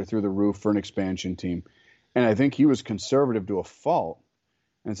expectations are through the roof for an expansion team. And I think he was conservative to a fault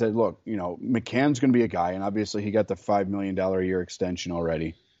and said, look, McCann's going to be a guy, and obviously he got the $5 million a year extension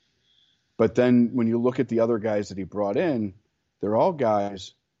already. But then when you look at the other guys that he brought in, they're all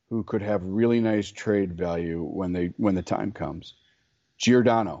guys who could have really nice trade value when the time comes.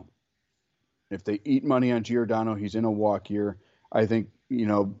 Giordano. If they eat money on Giordano, he's in a walk year. I think,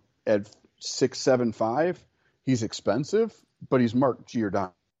 at 6.75, he's expensive, but he's Mark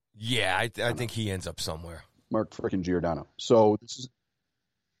Giordano. Yeah, I think he ends up somewhere. Mark freaking Giordano. So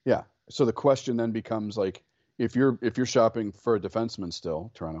So the question then becomes like, if you're shopping for a defenseman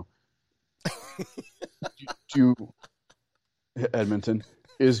still, Toronto, Edmonton,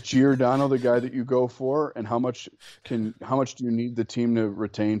 Is Giordano the guy that you go for, and how much do you need the team to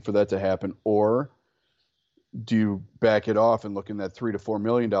retain for that to happen, or do you back it off and look in that $3 to $4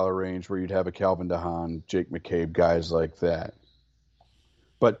 million range where you'd have a Calvin DeHaan, Jake McCabe, guys like that?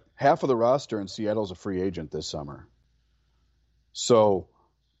 But half of the roster in Seattle's a free agent this summer. So,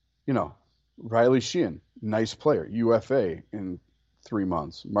 Riley Sheehan, nice player, UFA in 3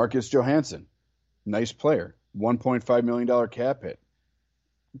 months. Marcus Johansson, nice player, $1.5 million cap hit.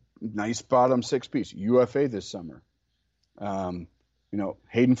 Nice bottom six piece, UFA this summer.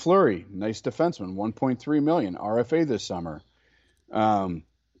 Hayden Fleury, nice defenseman, $1.3 million, RFA this summer.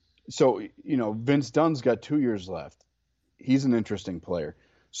 So Vince Dunn's got 2 years left. He's an interesting player.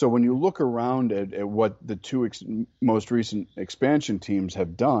 So when you look around at what the two most recent expansion teams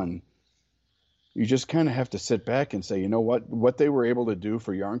have done, you just kind of have to sit back and say, you know what they were able to do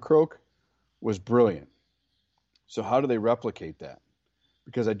for Yarncroke was brilliant. So how do they replicate that?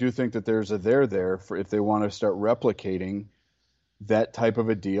 Because I do think that there's a there for if they want to start replicating that type of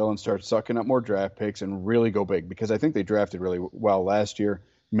a deal and start sucking up more draft picks and really go big. Because I think they drafted really well last year.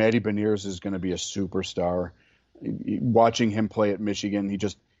 Matty Beniers is going to be a superstar. Watching him play at Michigan,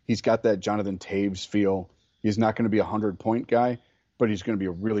 he's got that Jonathan Taves feel. He's not going to be a 100-point guy, but he's going to be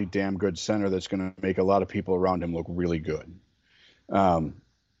a really damn good center that's going to make a lot of people around him look really good.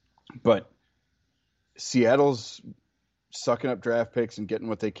 But Seattle's sucking up draft picks and getting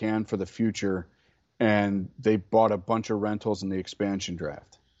what they can for the future, and they bought a bunch of rentals in the expansion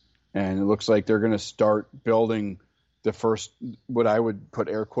draft. And it looks like they're going to start building the first, what I would put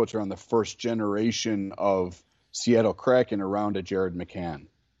air quotes around, the first generation of Seattle Kraken around a Jared McCann,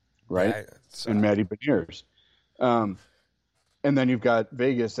 right? Yeah, and Matty Beniers. And then you've got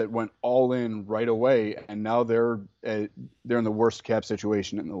Vegas that went all in right away, and now they're in the worst cap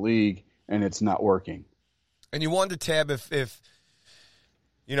situation in the league, and it's not working. And you wonder, Tab, if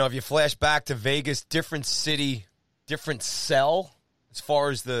you flash back to Vegas, different city, different sell as far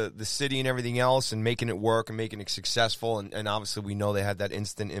as the city and everything else, and making it work and making it successful. And obviously we know they had that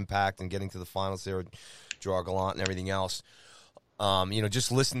instant impact and getting to the finals there with Gerard Gallant and everything else.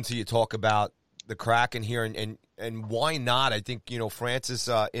 Just listening to you talk about the Kraken here and why not? I think, Francis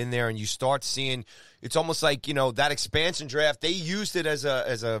in there, and you start seeing it's almost like, that expansion draft, they used it as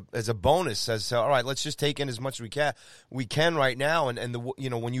a bonus, as all right, let's just take in as much as we can right now. And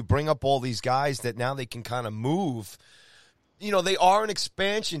when you bring up all these guys that now they can kind of move, they are an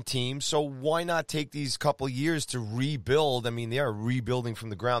expansion team, so why not take these couple years to rebuild? I mean, they are rebuilding from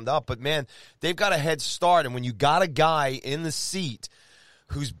the ground up, but man, they've got a head start. And when you got a guy in the seat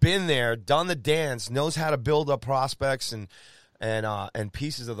who's been there, done the dance, knows how to build up prospects and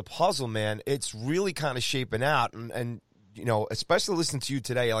pieces of the puzzle, man, it's really kind of shaping out. And especially listening to you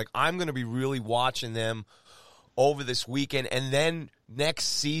today, like, I'm going to be really watching them over this weekend, and then next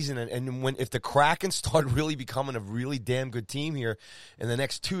season, and if the Kraken start really becoming a really damn good team here in the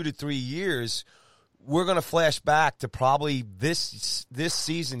next 2 to 3 years, we're going to flash back to probably this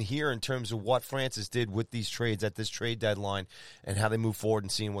season here in terms of what Francis did with these trades at this trade deadline and how they move forward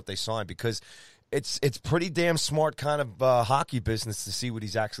and seeing what they signed, because it's pretty damn smart kind of hockey business to see what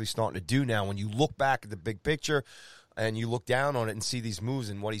he's actually starting to do now. When you look back at the big picture and you look down on it and see these moves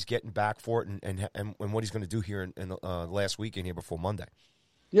and what he's getting back for it and what he's going to do here in last weekend here before Monday.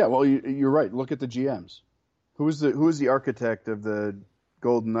 Yeah, well, you're right. Look at the GMs. Who is the architect of the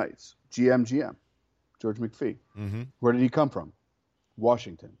Golden Knights? GM. George McPhee. Mm-hmm. Where did he come from?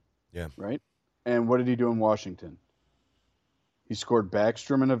 Washington. Yeah. Right? And what did he do in Washington? He scored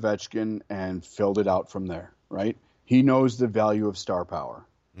Backstrom and Ovechkin and filled it out from there, right? He knows the value of star power.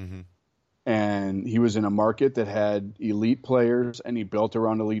 Mm-hmm. And he was in a market that had elite players, and he built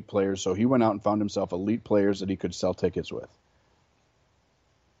around elite players. So he went out and found himself elite players that he could sell tickets with.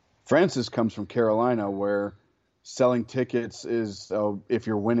 Francis comes from Carolina, where selling tickets is, if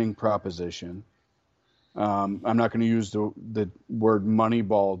you're winning proposition. I'm not going to use the word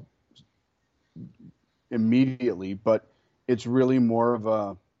Moneyball immediately, but it's really more of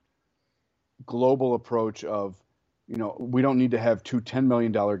a global approach of, we don't need to have two $10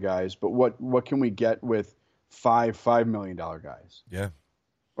 million guys, but what can we get with five $5 million guys? Yeah.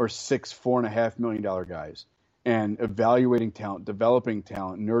 Or six $4.5 million guys, and evaluating talent, developing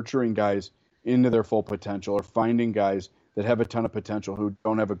talent, nurturing guys into their full potential, or finding guys that have a ton of potential who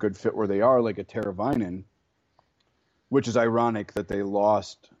don't have a good fit where they are, like a Teravainen, which is ironic that they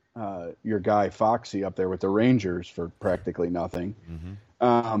lost your guy Foxy up there with the Rangers for practically nothing.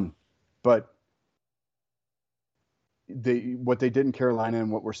 Mm-hmm. But what they did in Carolina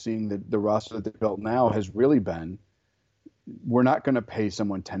and what we're seeing, the roster that they built now has really been, we're not going to pay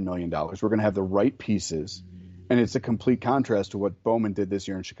someone $10 million. We're going to have the right pieces, And it's a complete contrast to what Bowman did this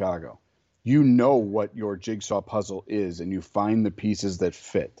year in Chicago. You know what your jigsaw puzzle is, and you find the pieces that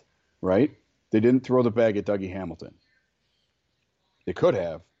fit, right? They didn't throw the bag at Dougie Hamilton. They could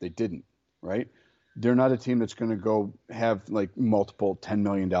have. They didn't, right? They're not a team that's going to go have like multiple $10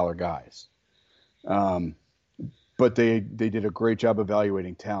 million guys. But they did a great job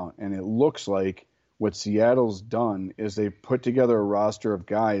evaluating talent. And it looks like what Seattle's done is they've put together a roster of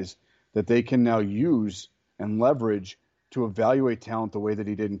guys that they can now use and leverage to evaluate talent the way that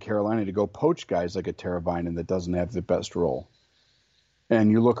he did in Carolina, to go poach guys like a Teravainen that doesn't have the best role.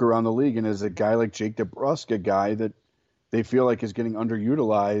 And you look around the league, and as a guy like Jake DeBrusk, a guy that they feel like is getting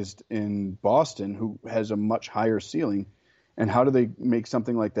underutilized in Boston, who has a much higher ceiling. And how do they make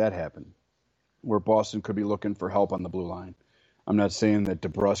something like that happen, where Boston could be looking for help on the blue line? I'm not saying that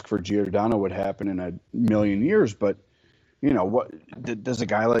DeBrusk for Giordano would happen in a million years, but you know, what does a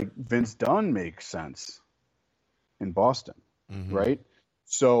guy like Vince Dunn make sense in Boston, right?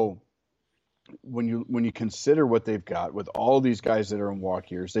 So when you consider what they've got with all these guys that are in walk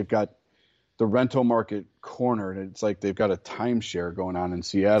years, they've got the rental market cornered. It's like they've got a timeshare going on in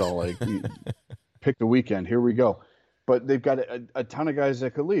Seattle. Like, pick the weekend, here we go. But they've got a ton of guys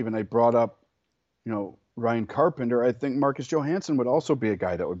that could leave. And I brought up, you know, Ryan Carpenter. I think Marcus Johansson would also be a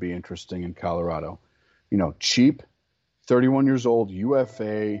guy that would be interesting in Colorado. You know, cheap, 31 years old,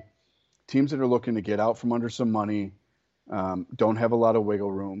 UFA, teams that are looking to get out from under some money, don't have a lot of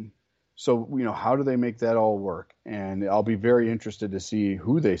wiggle room. So, you know, how do they make that all work? And I'll be very interested to see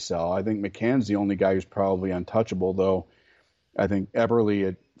who they sell. I think McCann's the only guy who's probably untouchable, though. I think Eberle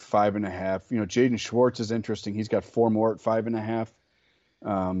at 5.5. You know, Jaden Schwartz is interesting. He's got 4 more at 5.5.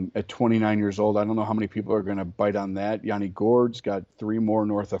 At 29 years old, I don't know how many people are going to bite on that. Yanni Gourde's got 3 more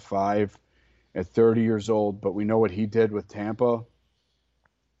north of 5 at 30 years old, but we know what he did with Tampa.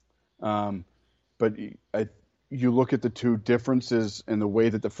 But you look at the two differences in the way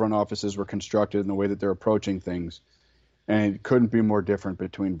that the front offices were constructed and the way that they're approaching things, and it couldn't be more different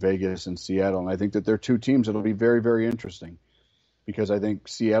between Vegas and Seattle. And I think that they're two teams that'll be very, very interesting, because I think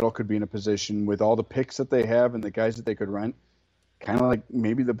Seattle could be in a position with all the picks that they have and the guys that they could rent, kind of like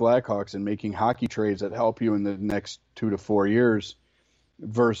maybe the Blackhawks, and making hockey trades that help you in the next 2 to 4 years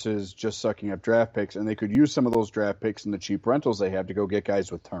versus just sucking up draft picks. And they could use some of those draft picks and the cheap rentals they have to go get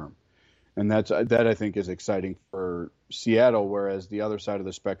guys with term. And that I think is exciting for Seattle, whereas the other side of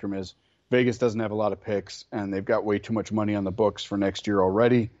the spectrum is Vegas doesn't have a lot of picks, and they've got way too much money on the books for next year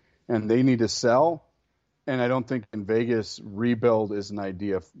already, and they need to sell. And I don't think in Vegas rebuild is an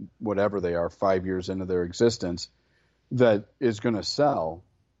idea, whatever they are, 5 years into their existence, that is going to sell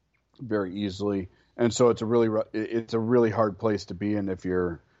very easily. And so it's a really hard place to be in if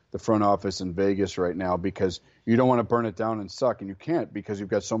you're the front office in Vegas right now, because you don't want to burn it down and suck, and you can't because you've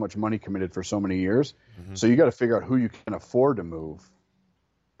got so much money committed for so many years. So you got to figure out who you can afford to move,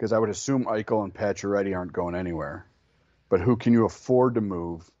 because I would assume Eichel and Pacioretty aren't going anywhere. But who can you afford to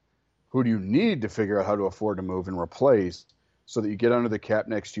move? Who do you need to figure out how to afford to move and replace, so that you get under the cap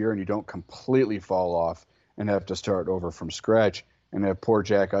next year and you don't completely fall off and have to start over from scratch and have poor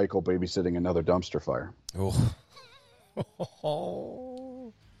Jack Eichel babysitting another dumpster fire?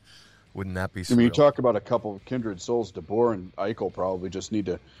 Oh. Wouldn't that be surreal? I mean, you talk about a couple of kindred souls. DeBoer and Eichel probably just need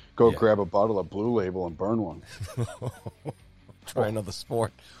to go grab a bottle of Blue Label and burn one. Try another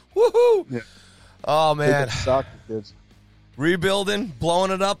sport. Woohoo! Yeah. Oh, man. Soccer kids. Rebuilding,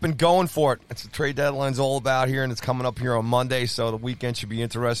 blowing it up, and going for it. That's what the trade deadline's all about here, and it's coming up here on Monday, so the weekend should be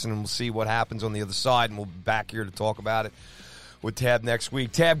interesting, and we'll see what happens on the other side, and we'll be back here to talk about it with Tab next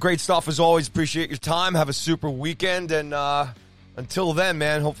week. Tab, great stuff as always. Appreciate your time. Have a super weekend, and until then,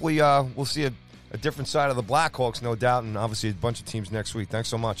 man, hopefully we'll see a different side of the Blackhawks, no doubt, and obviously a bunch of teams next week. Thanks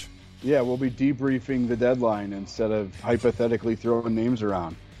so much. Yeah, we'll be debriefing the deadline instead of hypothetically throwing names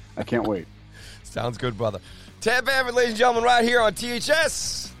around. I can't wait. Sounds good, brother. Tab Bamford, ladies and gentlemen, right here on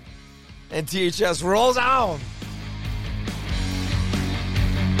THS. And THS rolls on.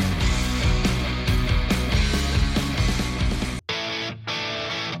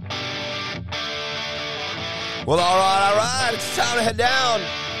 Well, all right. It's time to head down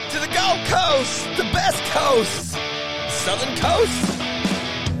to the Gulf Coast, the best coast, Southern Coast.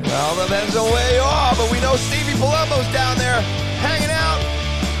 Well, depends on where you are, but we know Stevie Palumbo's down there hanging out.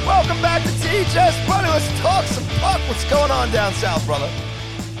 Welcome back to THS, buddy. Let's talk some puck. What's going on down south, brother?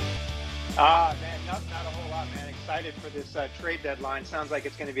 Man, not a whole lot, man. Excited for this trade deadline. Sounds like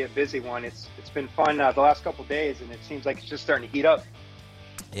it's going to be a busy one. It's been fun the last couple of days, and it seems like it's just starting to heat up.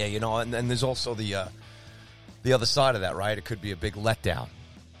 Yeah, you know, and there's also the other side of that, right? It could be a big letdown.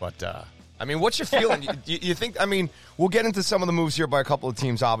 But, I mean, what's your feeling? you think, I mean, we'll get into some of the moves here by a couple of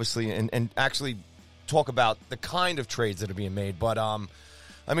teams, obviously, and actually talk about the kind of trades that are being made. But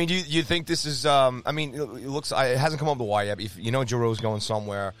I mean, do you think this is? I mean, it looks it hasn't come up the wire yet. You know, Giroux's going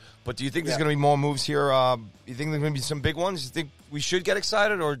somewhere. But do you think there's going to be more moves here? You think there's going to be some big ones? You think we should get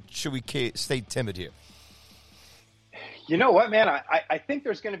excited, or should we stay timid here? You know what, man? I think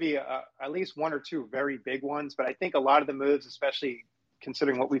there's going to be at least one or two very big ones, but I think a lot of the moves, especially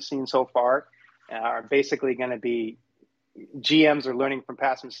considering what we've seen so far, are basically going to be GMs are learning from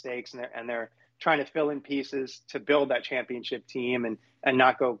past mistakes, and they're trying to fill in pieces to build that championship team and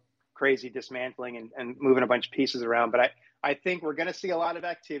not go crazy dismantling and moving a bunch of pieces around. But I think we're going to see a lot of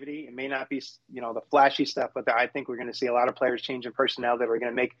activity. It may not be, the flashy stuff, but I think we're going to see a lot of players changing personnel that are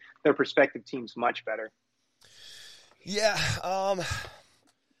going to make their prospective teams much better. Yeah,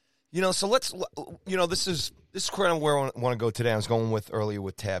 so let's, this is kind of where I want to go today. I was going with earlier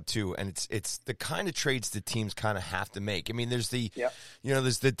with Tab 2, and it's the kind of trades that teams kind of have to make. I mean, there's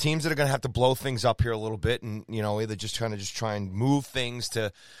there's the teams that are going to have to blow things up here a little bit, and either just try and move things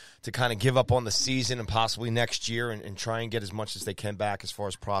to kind of give up on the season and possibly next year and try and get as much as they can back as far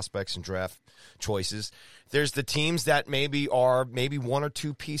as prospects and draft choices. There's the teams that maybe are one or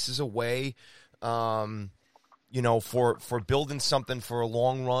two pieces away. For building something for a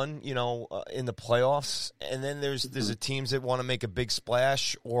long run, in the playoffs. And then there's the teams that want to make a big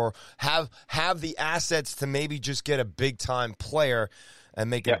splash or have the assets to maybe just get a big-time player and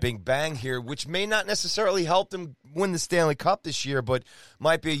make a big bang here, which may not necessarily help them win the Stanley Cup this year, but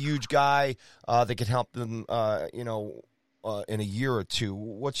might be a huge guy that could help them, in a year or two.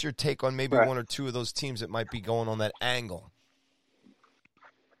 What's your take on maybe one or two of those teams that might be going on that angle?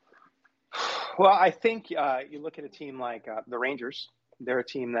 Well, I think you look at a team like the Rangers. They're a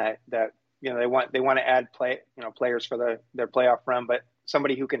team that they want to add players for their playoff run, but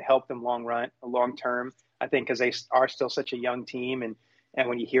somebody who can help them long term. I think because they are still such a young team, and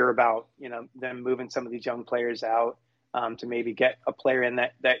when you hear about them moving some of these young players out to maybe get a player in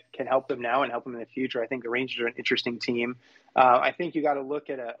that can help them now and help them in the future, I think the Rangers are an interesting team. I think you got to look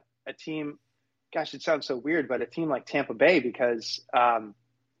at a team. Gosh, it sounds so weird, but a team like Tampa Bay because.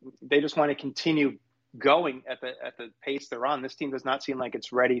 They just want to continue going at the pace they're on. This team does not seem like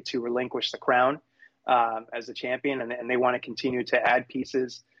it's ready to relinquish the crown as the champion, and they want to continue to add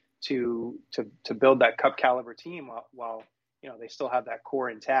pieces to build that cup caliber team while they still have that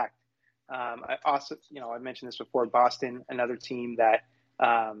core intact. I also, I mentioned this before. Boston, another team that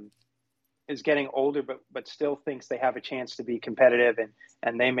is getting older, but still thinks they have a chance to be competitive,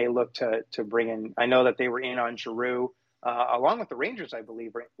 and they may look to bring in. I know that they were in on Giroux. Along with the Rangers, I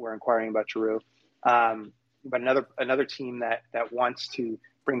believe, were inquiring about Giroux. But another team that wants to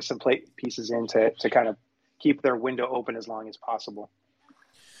bring some pieces in to kind of keep their window open as long as possible.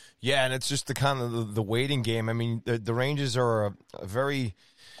 Yeah, and it's just the kind of the waiting game. I mean, the Rangers are a very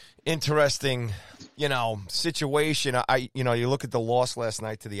interesting, situation. You look at the loss last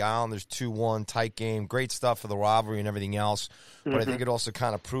night to the Islanders, 2-1, tight game, great stuff for the rivalry and everything else. But I think it also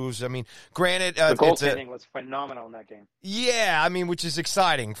kind of proves. I mean, granted, the goaltending was phenomenal in that game. Yeah, I mean, which is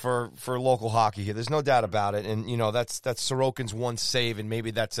exciting for local hockey here. There's no doubt about it. And that's Sorokin's one save, and maybe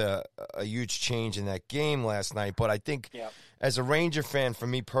that's a huge change in that game last night. But I think. Yeah. As a Ranger fan, for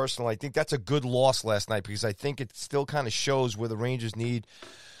me personally, I think that's a good loss last night because I think it still kind of shows where the Rangers need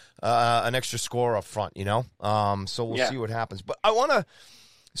an extra score up front, So we'll see what happens. But I want to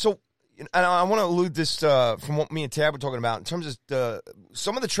allude this from what me and Tab were talking about in terms of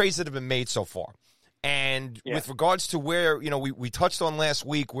some of the trades that have been made so far. And with regards to where, we touched on last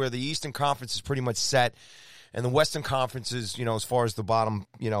week where the Eastern Conference is pretty much set and the Western Conference is, as far as the bottom,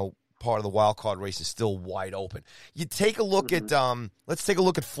 part of the wild card race is still wide open. You take a look at let's take a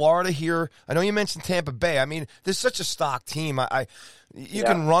look at Florida here. I know you mentioned Tampa Bay. I mean, there's such a stock team. You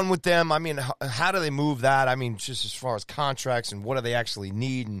can run with them. I mean, how do they move that? I mean, just as far as contracts and what do they actually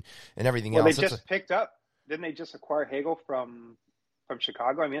need and everything else. They just picked up. Didn't they just acquire Hagel from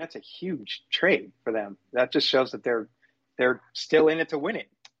Chicago? I mean, that's a huge trade for them. That just shows that they're still in it to win it.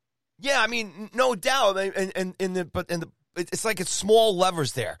 Yeah, I mean, no doubt. It's like it's small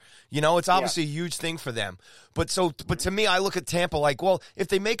levers there. It's obviously a huge thing for them. But to me, I look at Tampa like, well, if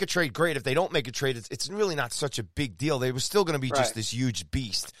they make a trade, great. If they don't make a trade, it's really not such a big deal. They were still going to be just this huge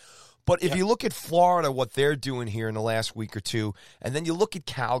beast. But if you look at Florida, what they're doing here in the last week or two, and then you look at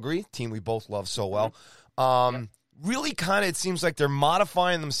Calgary, team we both love so well, really kind of it seems like they're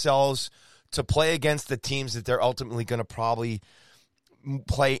modifying themselves to play against the teams that they're ultimately going to probably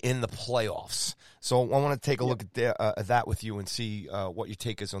play in the playoffs. So I want to take a look at that with you and see what your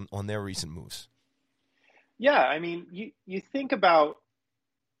take is on their recent moves. Yeah, I mean, you think about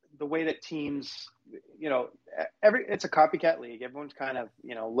the way that teams, it's a copycat league. Everyone's kind of,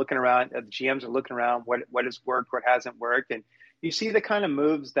 looking around. The GMs are looking around what has worked, what hasn't worked, and you see the kind of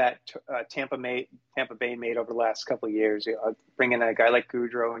moves that Tampa Bay made over the last couple of years. Bringing a guy like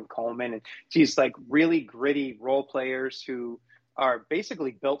Goudreau and Coleman, and geez, like really gritty role players who are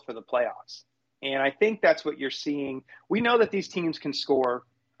basically built for the playoffs. And I think that's what you're seeing. We know that these teams can score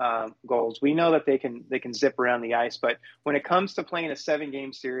goals. We know that they can zip around the ice. But when it comes to playing a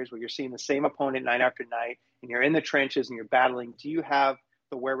 7-game series where you're seeing the same opponent night after night, and you're in the trenches and you're battling, do you have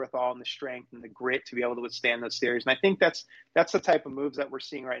the wherewithal and the strength and the grit to be able to withstand those series? And I think that's the type of moves that we're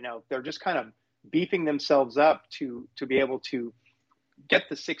seeing right now. They're just kind of beefing themselves up to be able to get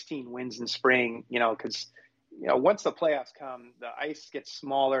the 16 wins in spring, because once the playoffs come, the ice gets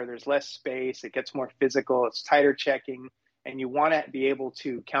smaller, there's less space, it gets more physical, it's tighter checking, and you want to be able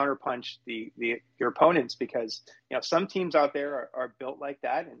to counterpunch your opponents, because some teams out there are built like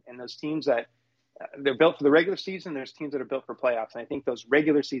that, and those teams that they're built for the regular season, there's teams that are built for playoffs. And I think those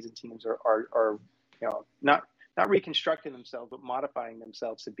regular season teams are not reconstructing themselves, but modifying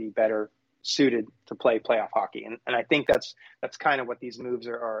themselves to be better suited to play playoff hockey. And I think that's kind of what these moves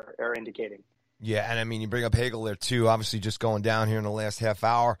are indicating. Yeah, and I mean, you bring up Hagel there too, obviously just going down here in the last half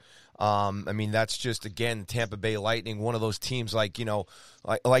hour. I mean, that's just, again, Tampa Bay Lightning, one of those teams like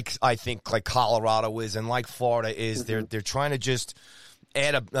I think like Colorado is and like Florida is. Mm-hmm. They're trying to just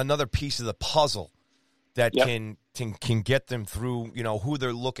add another piece of the puzzle that can get them through, who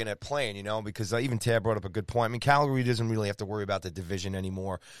they're looking at playing, because even Tab brought up a good point. I mean, Calgary doesn't really have to worry about the division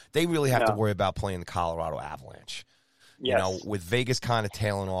anymore. They really have to worry about playing the Colorado Avalanche. Yes. With Vegas kind of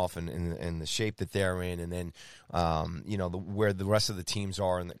tailing off and the shape that they're in, and then, where the rest of the teams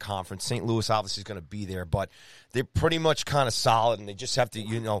are in the conference. St. Louis obviously is going to be there, but they're pretty much kind of solid, and they just have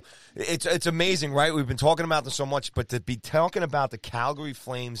to, it's amazing, right? We've been talking about this so much, but to be talking about the Calgary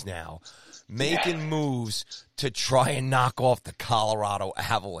Flames now, making moves to try and knock off the Colorado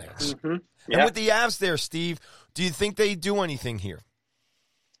Avalanche. Mm-hmm. Yeah. And with the Avs there, Steve, do you think they do anything here?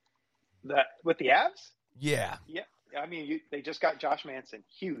 With the Avs? Yeah. Yeah. I mean, they just got Josh Manson.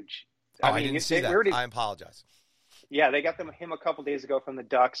 Huge. I didn't see that. I apologize. Yeah, they got him a couple days ago from the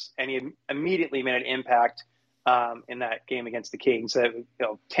Ducks, and he immediately made an impact in that game against the Kings.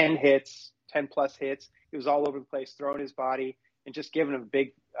 10 hits, 10-plus hits. He was all over the place, throwing his body and just giving him a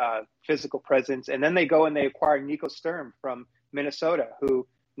big physical presence. And then they go and they acquire Nico Sturm from Minnesota, who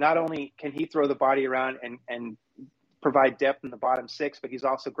not only can he throw the body around and provide depth in the bottom six, but he's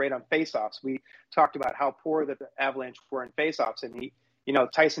also great on faceoffs. We talked about how poor that the Avalanche were in faceoffs, and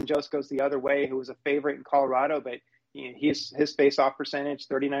Tyson Jost goes the other way, who was a favorite in Colorado, but his faceoff percentage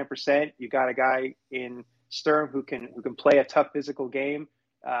 39%. You got a guy in Sturm who can play a tough physical game,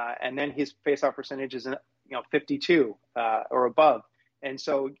 and then his faceoff percentage is 52 or above. And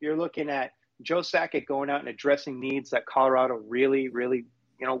so you're looking at Joe Sakic going out and addressing needs that Colorado really, really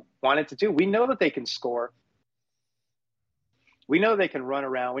wanted to do. We know that they can score. We know they can run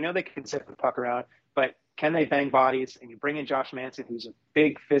around. We know they can zip the puck around, but can they bang bodies? And you bring in Josh Manson, who's a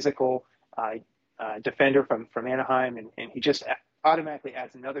big physical defender from Anaheim, and he just automatically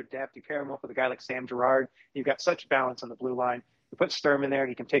adds another depth. You pair him up with a guy like Sam Girard. You've got such balance on the blue line. You put Sturm in there.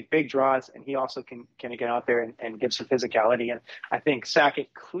 He can take big draws, and he also can get out there and give some physicality. And I think Sakic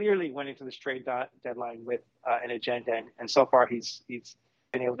clearly went into this trade deadline with an agenda, and so far he's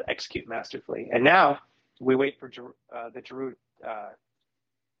been able to execute masterfully. And now we wait for the Giroux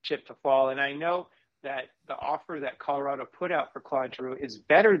chip to fall. And I know that the offer that Colorado put out for Claude Giroux is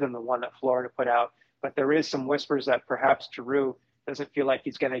better than the one that Florida put out, but there is some whispers that perhaps Giroux doesn't feel like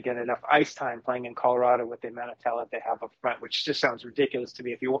he's going to get enough ice time playing in Colorado with the amount of talent they have up front, which just sounds ridiculous to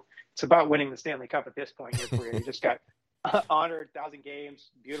me. It's about winning the Stanley Cup at this point in your career. You just got honored, 1,000 games,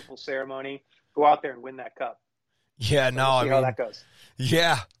 beautiful ceremony. Go out there and win that cup. Yeah, no, I mean, how that goes.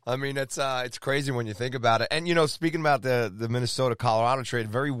 Yeah, I mean it's crazy when you think about it. And speaking about the Minnesota Colorado trade,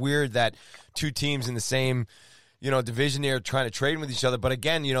 very weird that two teams in the same division there trying to trade with each other. But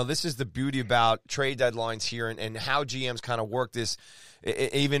again, this is the beauty about trade deadlines here and how GMs kind of work this.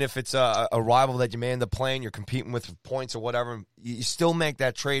 Even if it's a rival that you may end up playing, you're competing with points or whatever, you still make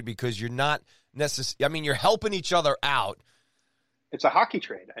that trade because you're not necessarily. I mean, you're helping each other out. It's a hockey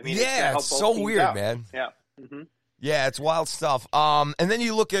trade. I mean, it's so weird, out. Man. Yeah. Mm-hmm. Yeah, it's wild stuff. And then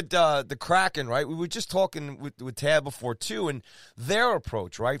you look at the Kraken, right? We were just talking with Tab before, too, and their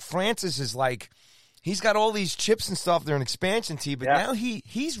approach, right? Francis is like, he's got all these chips and stuff. They're an expansion team, but now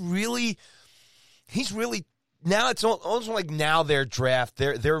he's really now it's almost like now their draft,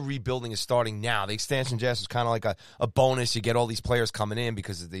 their rebuilding is starting now. The expansion draft is kind of like a bonus. You get all these players coming in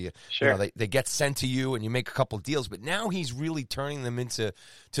because of the they get sent to you and you make a couple of deals. But now he's really turning them into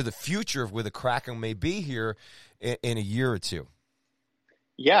the future of where the Kraken may be here in a year or two.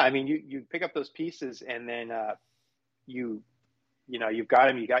 Yeah, I mean, you pick up those pieces and then you've got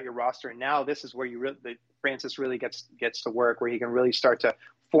him. You got your roster, and now this is where Francis really gets to work, where he can really start to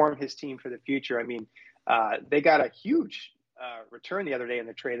form his team for the future. I mean, they got a huge return the other day in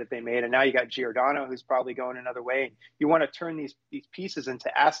the trade that they made, and now you got Giordano, who's probably going another way. You want to turn these pieces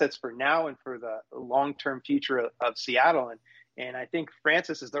into assets for now and for the long-term future of Seattle, and I think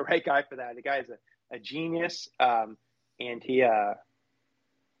Francis is the right guy for that. The guy is a genius, and he.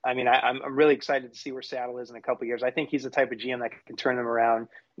 I'm really excited to see where Seattle is in a couple of years. I think he's the type of GM that can turn them around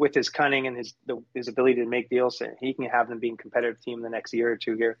with his cunning and his ability to make deals. And he can have them being a competitive team the next year or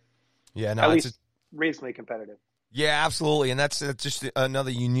two here. Yeah, no, at least reasonably competitive. Yeah, absolutely. And that's just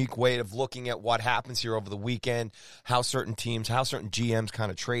another unique way of looking at what happens here over the weekend, how certain teams, how certain GMs kind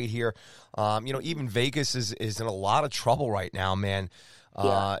of trade here. Even Vegas is in a lot of trouble right now, man.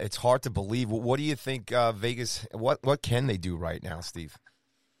 Yeah. It's hard to believe. What do you think Vegas, what can they do right now, Steve?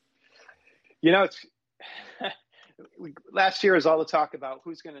 It's last year is all the talk about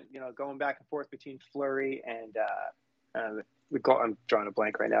who's going to, going back and forth between Fleury and I'm drawing a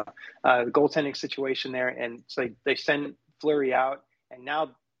blank right now. The goaltending situation there, and so they send Fleury out, and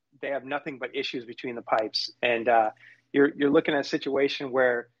now they have nothing but issues between the pipes. And you're looking at a situation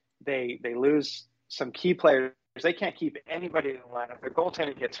where they lose some key players. They can't keep anybody in the lineup. Their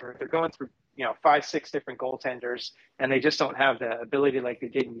goaltending gets hurt. They're going through 5-6 different goaltenders, and they just don't have the ability like they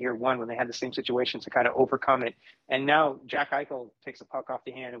did in year one when they had the same situation to kind of overcome it. And now Jack Eichel takes a puck off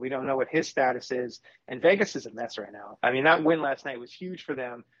the hand, and we don't know what his status is. And Vegas is a mess right now. I mean, that win last night was huge for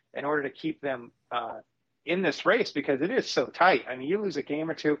them in order to keep them in this race, because it is so tight. I mean, you lose a game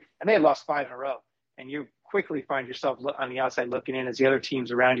or two, and they had lost 5 in a row, and you quickly find yourself on the outside looking in as the other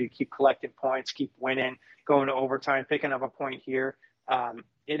teams around you keep collecting points, keep winning, going to overtime, picking up a point here.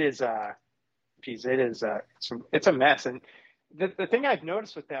 It's a mess. And the thing I've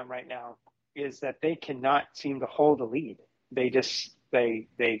noticed with them right now is that they cannot seem to hold a lead. They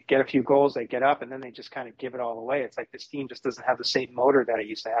get a few goals, they get up, and then they just kind of give it all away. It's like this team just doesn't have the same motor that it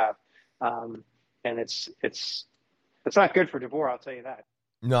used to have. And it's not good for DeBoer, I'll tell you that.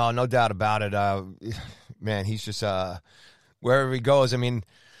 No doubt about it. Man, he's just wherever he goes. I mean,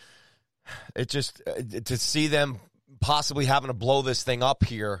 it just to see them possibly having to blow this thing up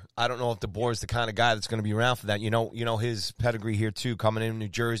here. I don't know if DeBoer is the kind of guy that's going to be around for that. You know his pedigree here too, coming in New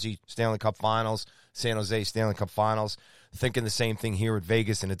Jersey, Stanley Cup Finals, San Jose Stanley Cup Finals. Thinking the same thing here at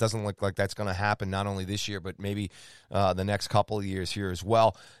Vegas, and it doesn't look like that's going to happen not only this year, but maybe the next couple of years here as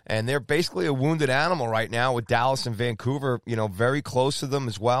well. And they're basically a wounded animal right now with Dallas and Vancouver, very close to them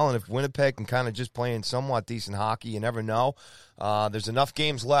as well. And if Winnipeg can kind of just play in somewhat decent hockey, you never know. There's enough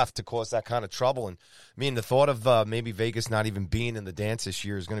games left to cause that kind of trouble. And I mean, the thought of maybe Vegas not even being in the dance this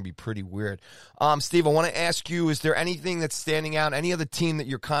year is going to be pretty weird. Steve, I want to ask you, is there anything that's standing out, any other team that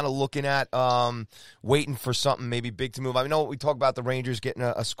you're kind of looking at, waiting for something maybe big to move? I know we talk about the Rangers getting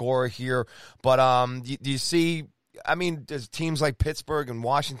a scorer here, but do you see, I mean, does teams like Pittsburgh and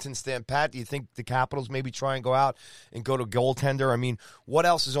Washington stand pat? Do you think the Capitals maybe try and go out and go to goaltender? I mean, what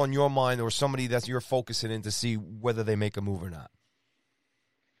else is on your mind or somebody that you're focusing in to see whether they make a move or not?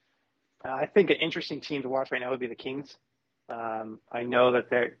 I think an interesting team to watch right now would be the Kings. I know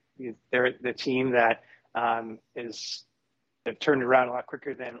that they're the team that they've turned around a lot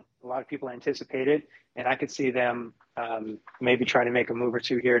quicker than a lot of people anticipated, and I could see them maybe trying to make a move or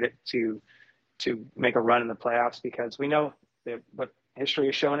two here to make a run in the playoffs, because we know that what history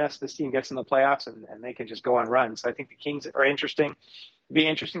has shown us, this team gets in the playoffs and they can just go on runs. So I think the Kings are interesting. It'd be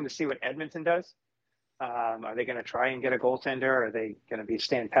interesting to see what Edmonton does. Are they going to try and get a goaltender? Are they going to be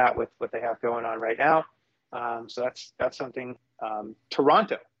stand pat with what they have going on right now? So that's something.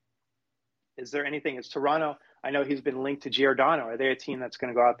 Toronto. Is there anything? Is Toronto? I know he's been linked to Giordano. Are they a team that's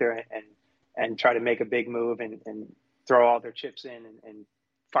going to go out there and try to make a big move and throw all their chips in and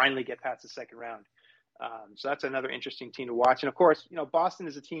finally get past the second round? So that's another interesting team to watch. And of course, Boston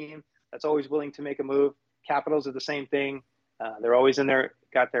is a team that's always willing to make a move. Capitals are the same thing. They're always in there,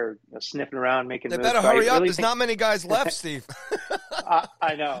 got their sniffing around, making moves. They better hurry up. There's not many guys left, Steve.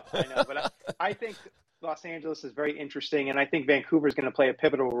 I know. But I think Los Angeles is very interesting, and I think Vancouver is going to play a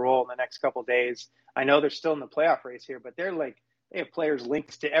pivotal role in the next couple of days. I know they're still in the playoff race here, but they have players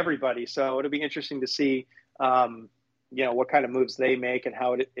linked to everybody. So it'll be interesting to see, what kind of moves they make and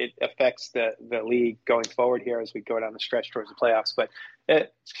how it affects the league going forward here as we go down the stretch towards the playoffs. But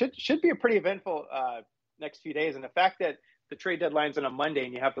it should be a pretty eventful next few days. And the fact that the trade deadline's on a Monday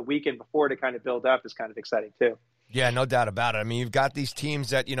and you have the weekend before to kind of build up is kind of exciting too. Yeah, no doubt about it. I mean, you've got these teams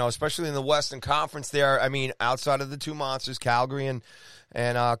that, especially in the Western Conference there, I mean, outside of the two monsters, Calgary and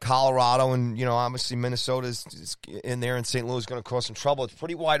Colorado, and, obviously Minnesota's in there, and St. Louis is going to cause some trouble. It's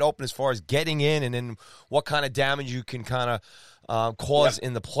pretty wide open as far as getting in and then what kind of damage you can kind of cause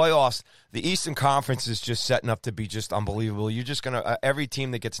in the playoffs. The Eastern Conference is just setting up to be just unbelievable. You're just going to every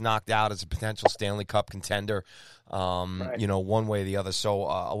team that gets knocked out is a potential Stanley Cup contender, one way or the other. So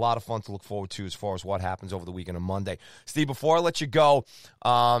a lot of fun to look forward to as far as what happens over the weekend on Monday. Steve, before I let you go,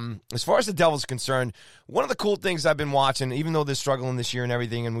 as far as the Devils are concerned, one of the cool things I've been watching, even though they're struggling this year and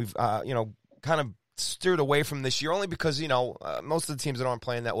everything, and we've, kind of steered away from this year only because, most of the teams that aren't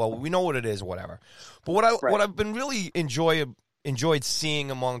playing that well, we know what it is or whatever. But what I've been really enjoyed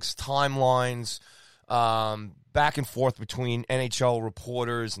seeing amongst timelines back and forth between NHL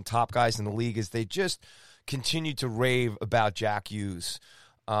reporters and top guys in the league is they just continue to rave about Jack Hughes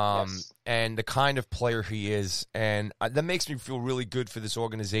and the kind of player he is. And that makes me feel really good for this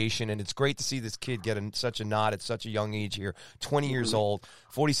organization. And it's great to see this kid get such a nod at such a young age here, 20 years old,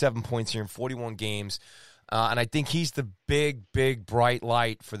 47 points here in 41 games. And I think he's the big, big, bright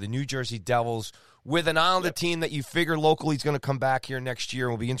light for the New Jersey Devils, with an eye on the team that you figure locally is going to come back here next year. It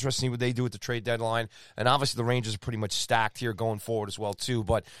will be interesting what they do at the trade deadline. And obviously the Rangers are pretty much stacked here going forward as well, too.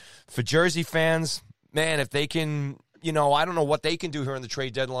 But for Jersey fans, man, if they can, I don't know what they can do here in the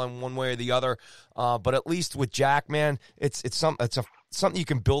trade deadline one way or the other. But at least with Jack, man, it's something you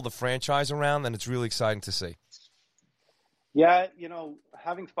can build a franchise around, and it's really exciting to see. Yeah,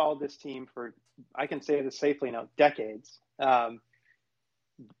 having followed this team for, I can say this safely now, decades,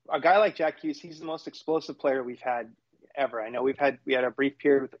 a guy like Jack Hughes, he's the most explosive player we've had ever. I know we had a brief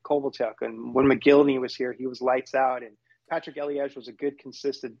period with Kovalchuk, and when McGillney was here, he was lights out, and Patrick Elias was a good,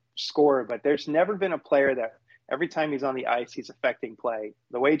 consistent scorer, but there's never been a player that every time he's on the ice, he's affecting play.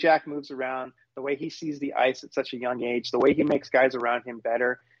 The way Jack moves around, the way he sees the ice at such a young age, the way he makes guys around him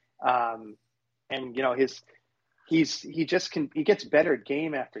better. He gets better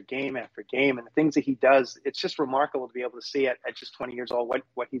game after game after game. And the things that he does, it's just remarkable to be able to see at just 20 years old,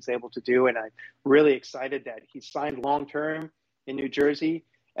 what he's able to do. And I'm really excited that he's signed long-term in New Jersey.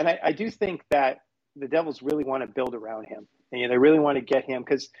 And I do think that the Devils really want to build around him. And they really want to get him,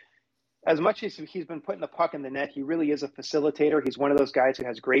 because as much as he's been putting the puck in the net, he really is a facilitator. He's one of those guys who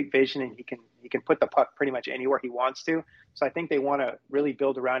has great vision, and he can put the puck pretty much anywhere he wants to. So I think they want to really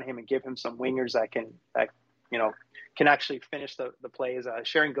build around him and give him some wingers that can actually finish the plays.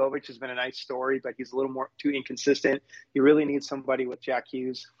 Sharon Govich has been a nice story, but he's a little more too inconsistent. You really need somebody with Jack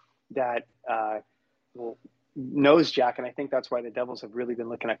Hughes that knows Jack, and I think that's why the Devils have really been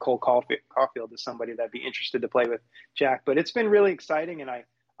looking at Cole Caulfield as somebody that'd be interested to play with Jack. But it's been really exciting, and I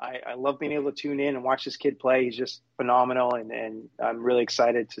love being able to tune in and watch this kid play. He's just phenomenal, and I'm really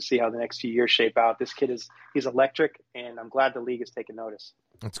excited to see how the next few years shape out. This kid he's electric, and I'm glad the league has taken notice.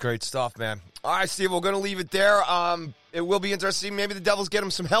 That's great stuff, man. All right, Steve, we're going to leave it there. It will be interesting. Maybe the Devils get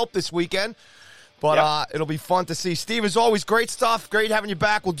him some help this weekend, but it'll be fun to see. Steve, as always, great stuff. Great having you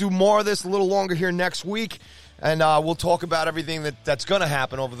back. We'll do more of this a little longer here next week, and we'll talk about everything that's going to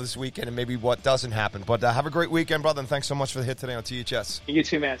happen over this weekend and maybe what doesn't happen. But have a great weekend, brother, and thanks so much for the hit today on THS. You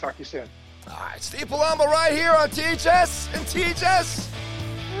too, man. Talk to you soon. All right, Steve Palumbo right here on THS and THS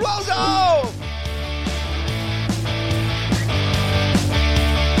Rozo!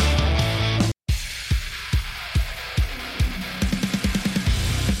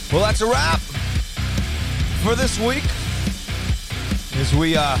 Well, that's a wrap for this week as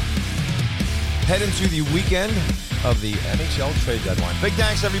we head into the weekend of the NHL trade deadline. Big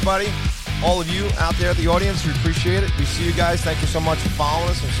thanks, everybody, all of you out there at the audience. We appreciate it. We see you guys. Thank you so much for following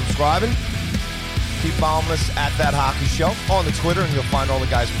us and subscribing. Keep following us at That Hockey Show on the Twitter, and you'll find all the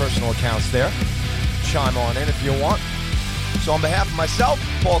guys' personal accounts there. Chime on in if you want. So on behalf of myself,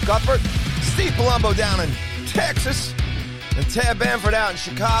 Paul Cuthbert, Steve Palumbo down in Texas, and Ted Bamford out in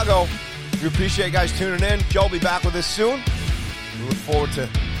Chicago, we appreciate you guys tuning in. Joe will be back with us soon. We look forward to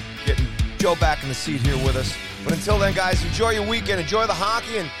getting Joe back in the seat here with us. But until then, guys, enjoy your weekend, enjoy the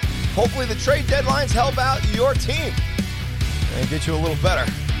hockey, and hopefully the trade deadlines help out your team and get you a little better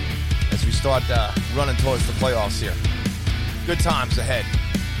as we start running towards the playoffs here. Good times ahead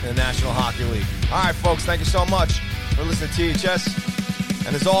in the National Hockey League. All right, folks, thank you so much for listening to THS.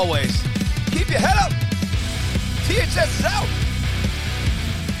 And as always, keep your head up. THS is out.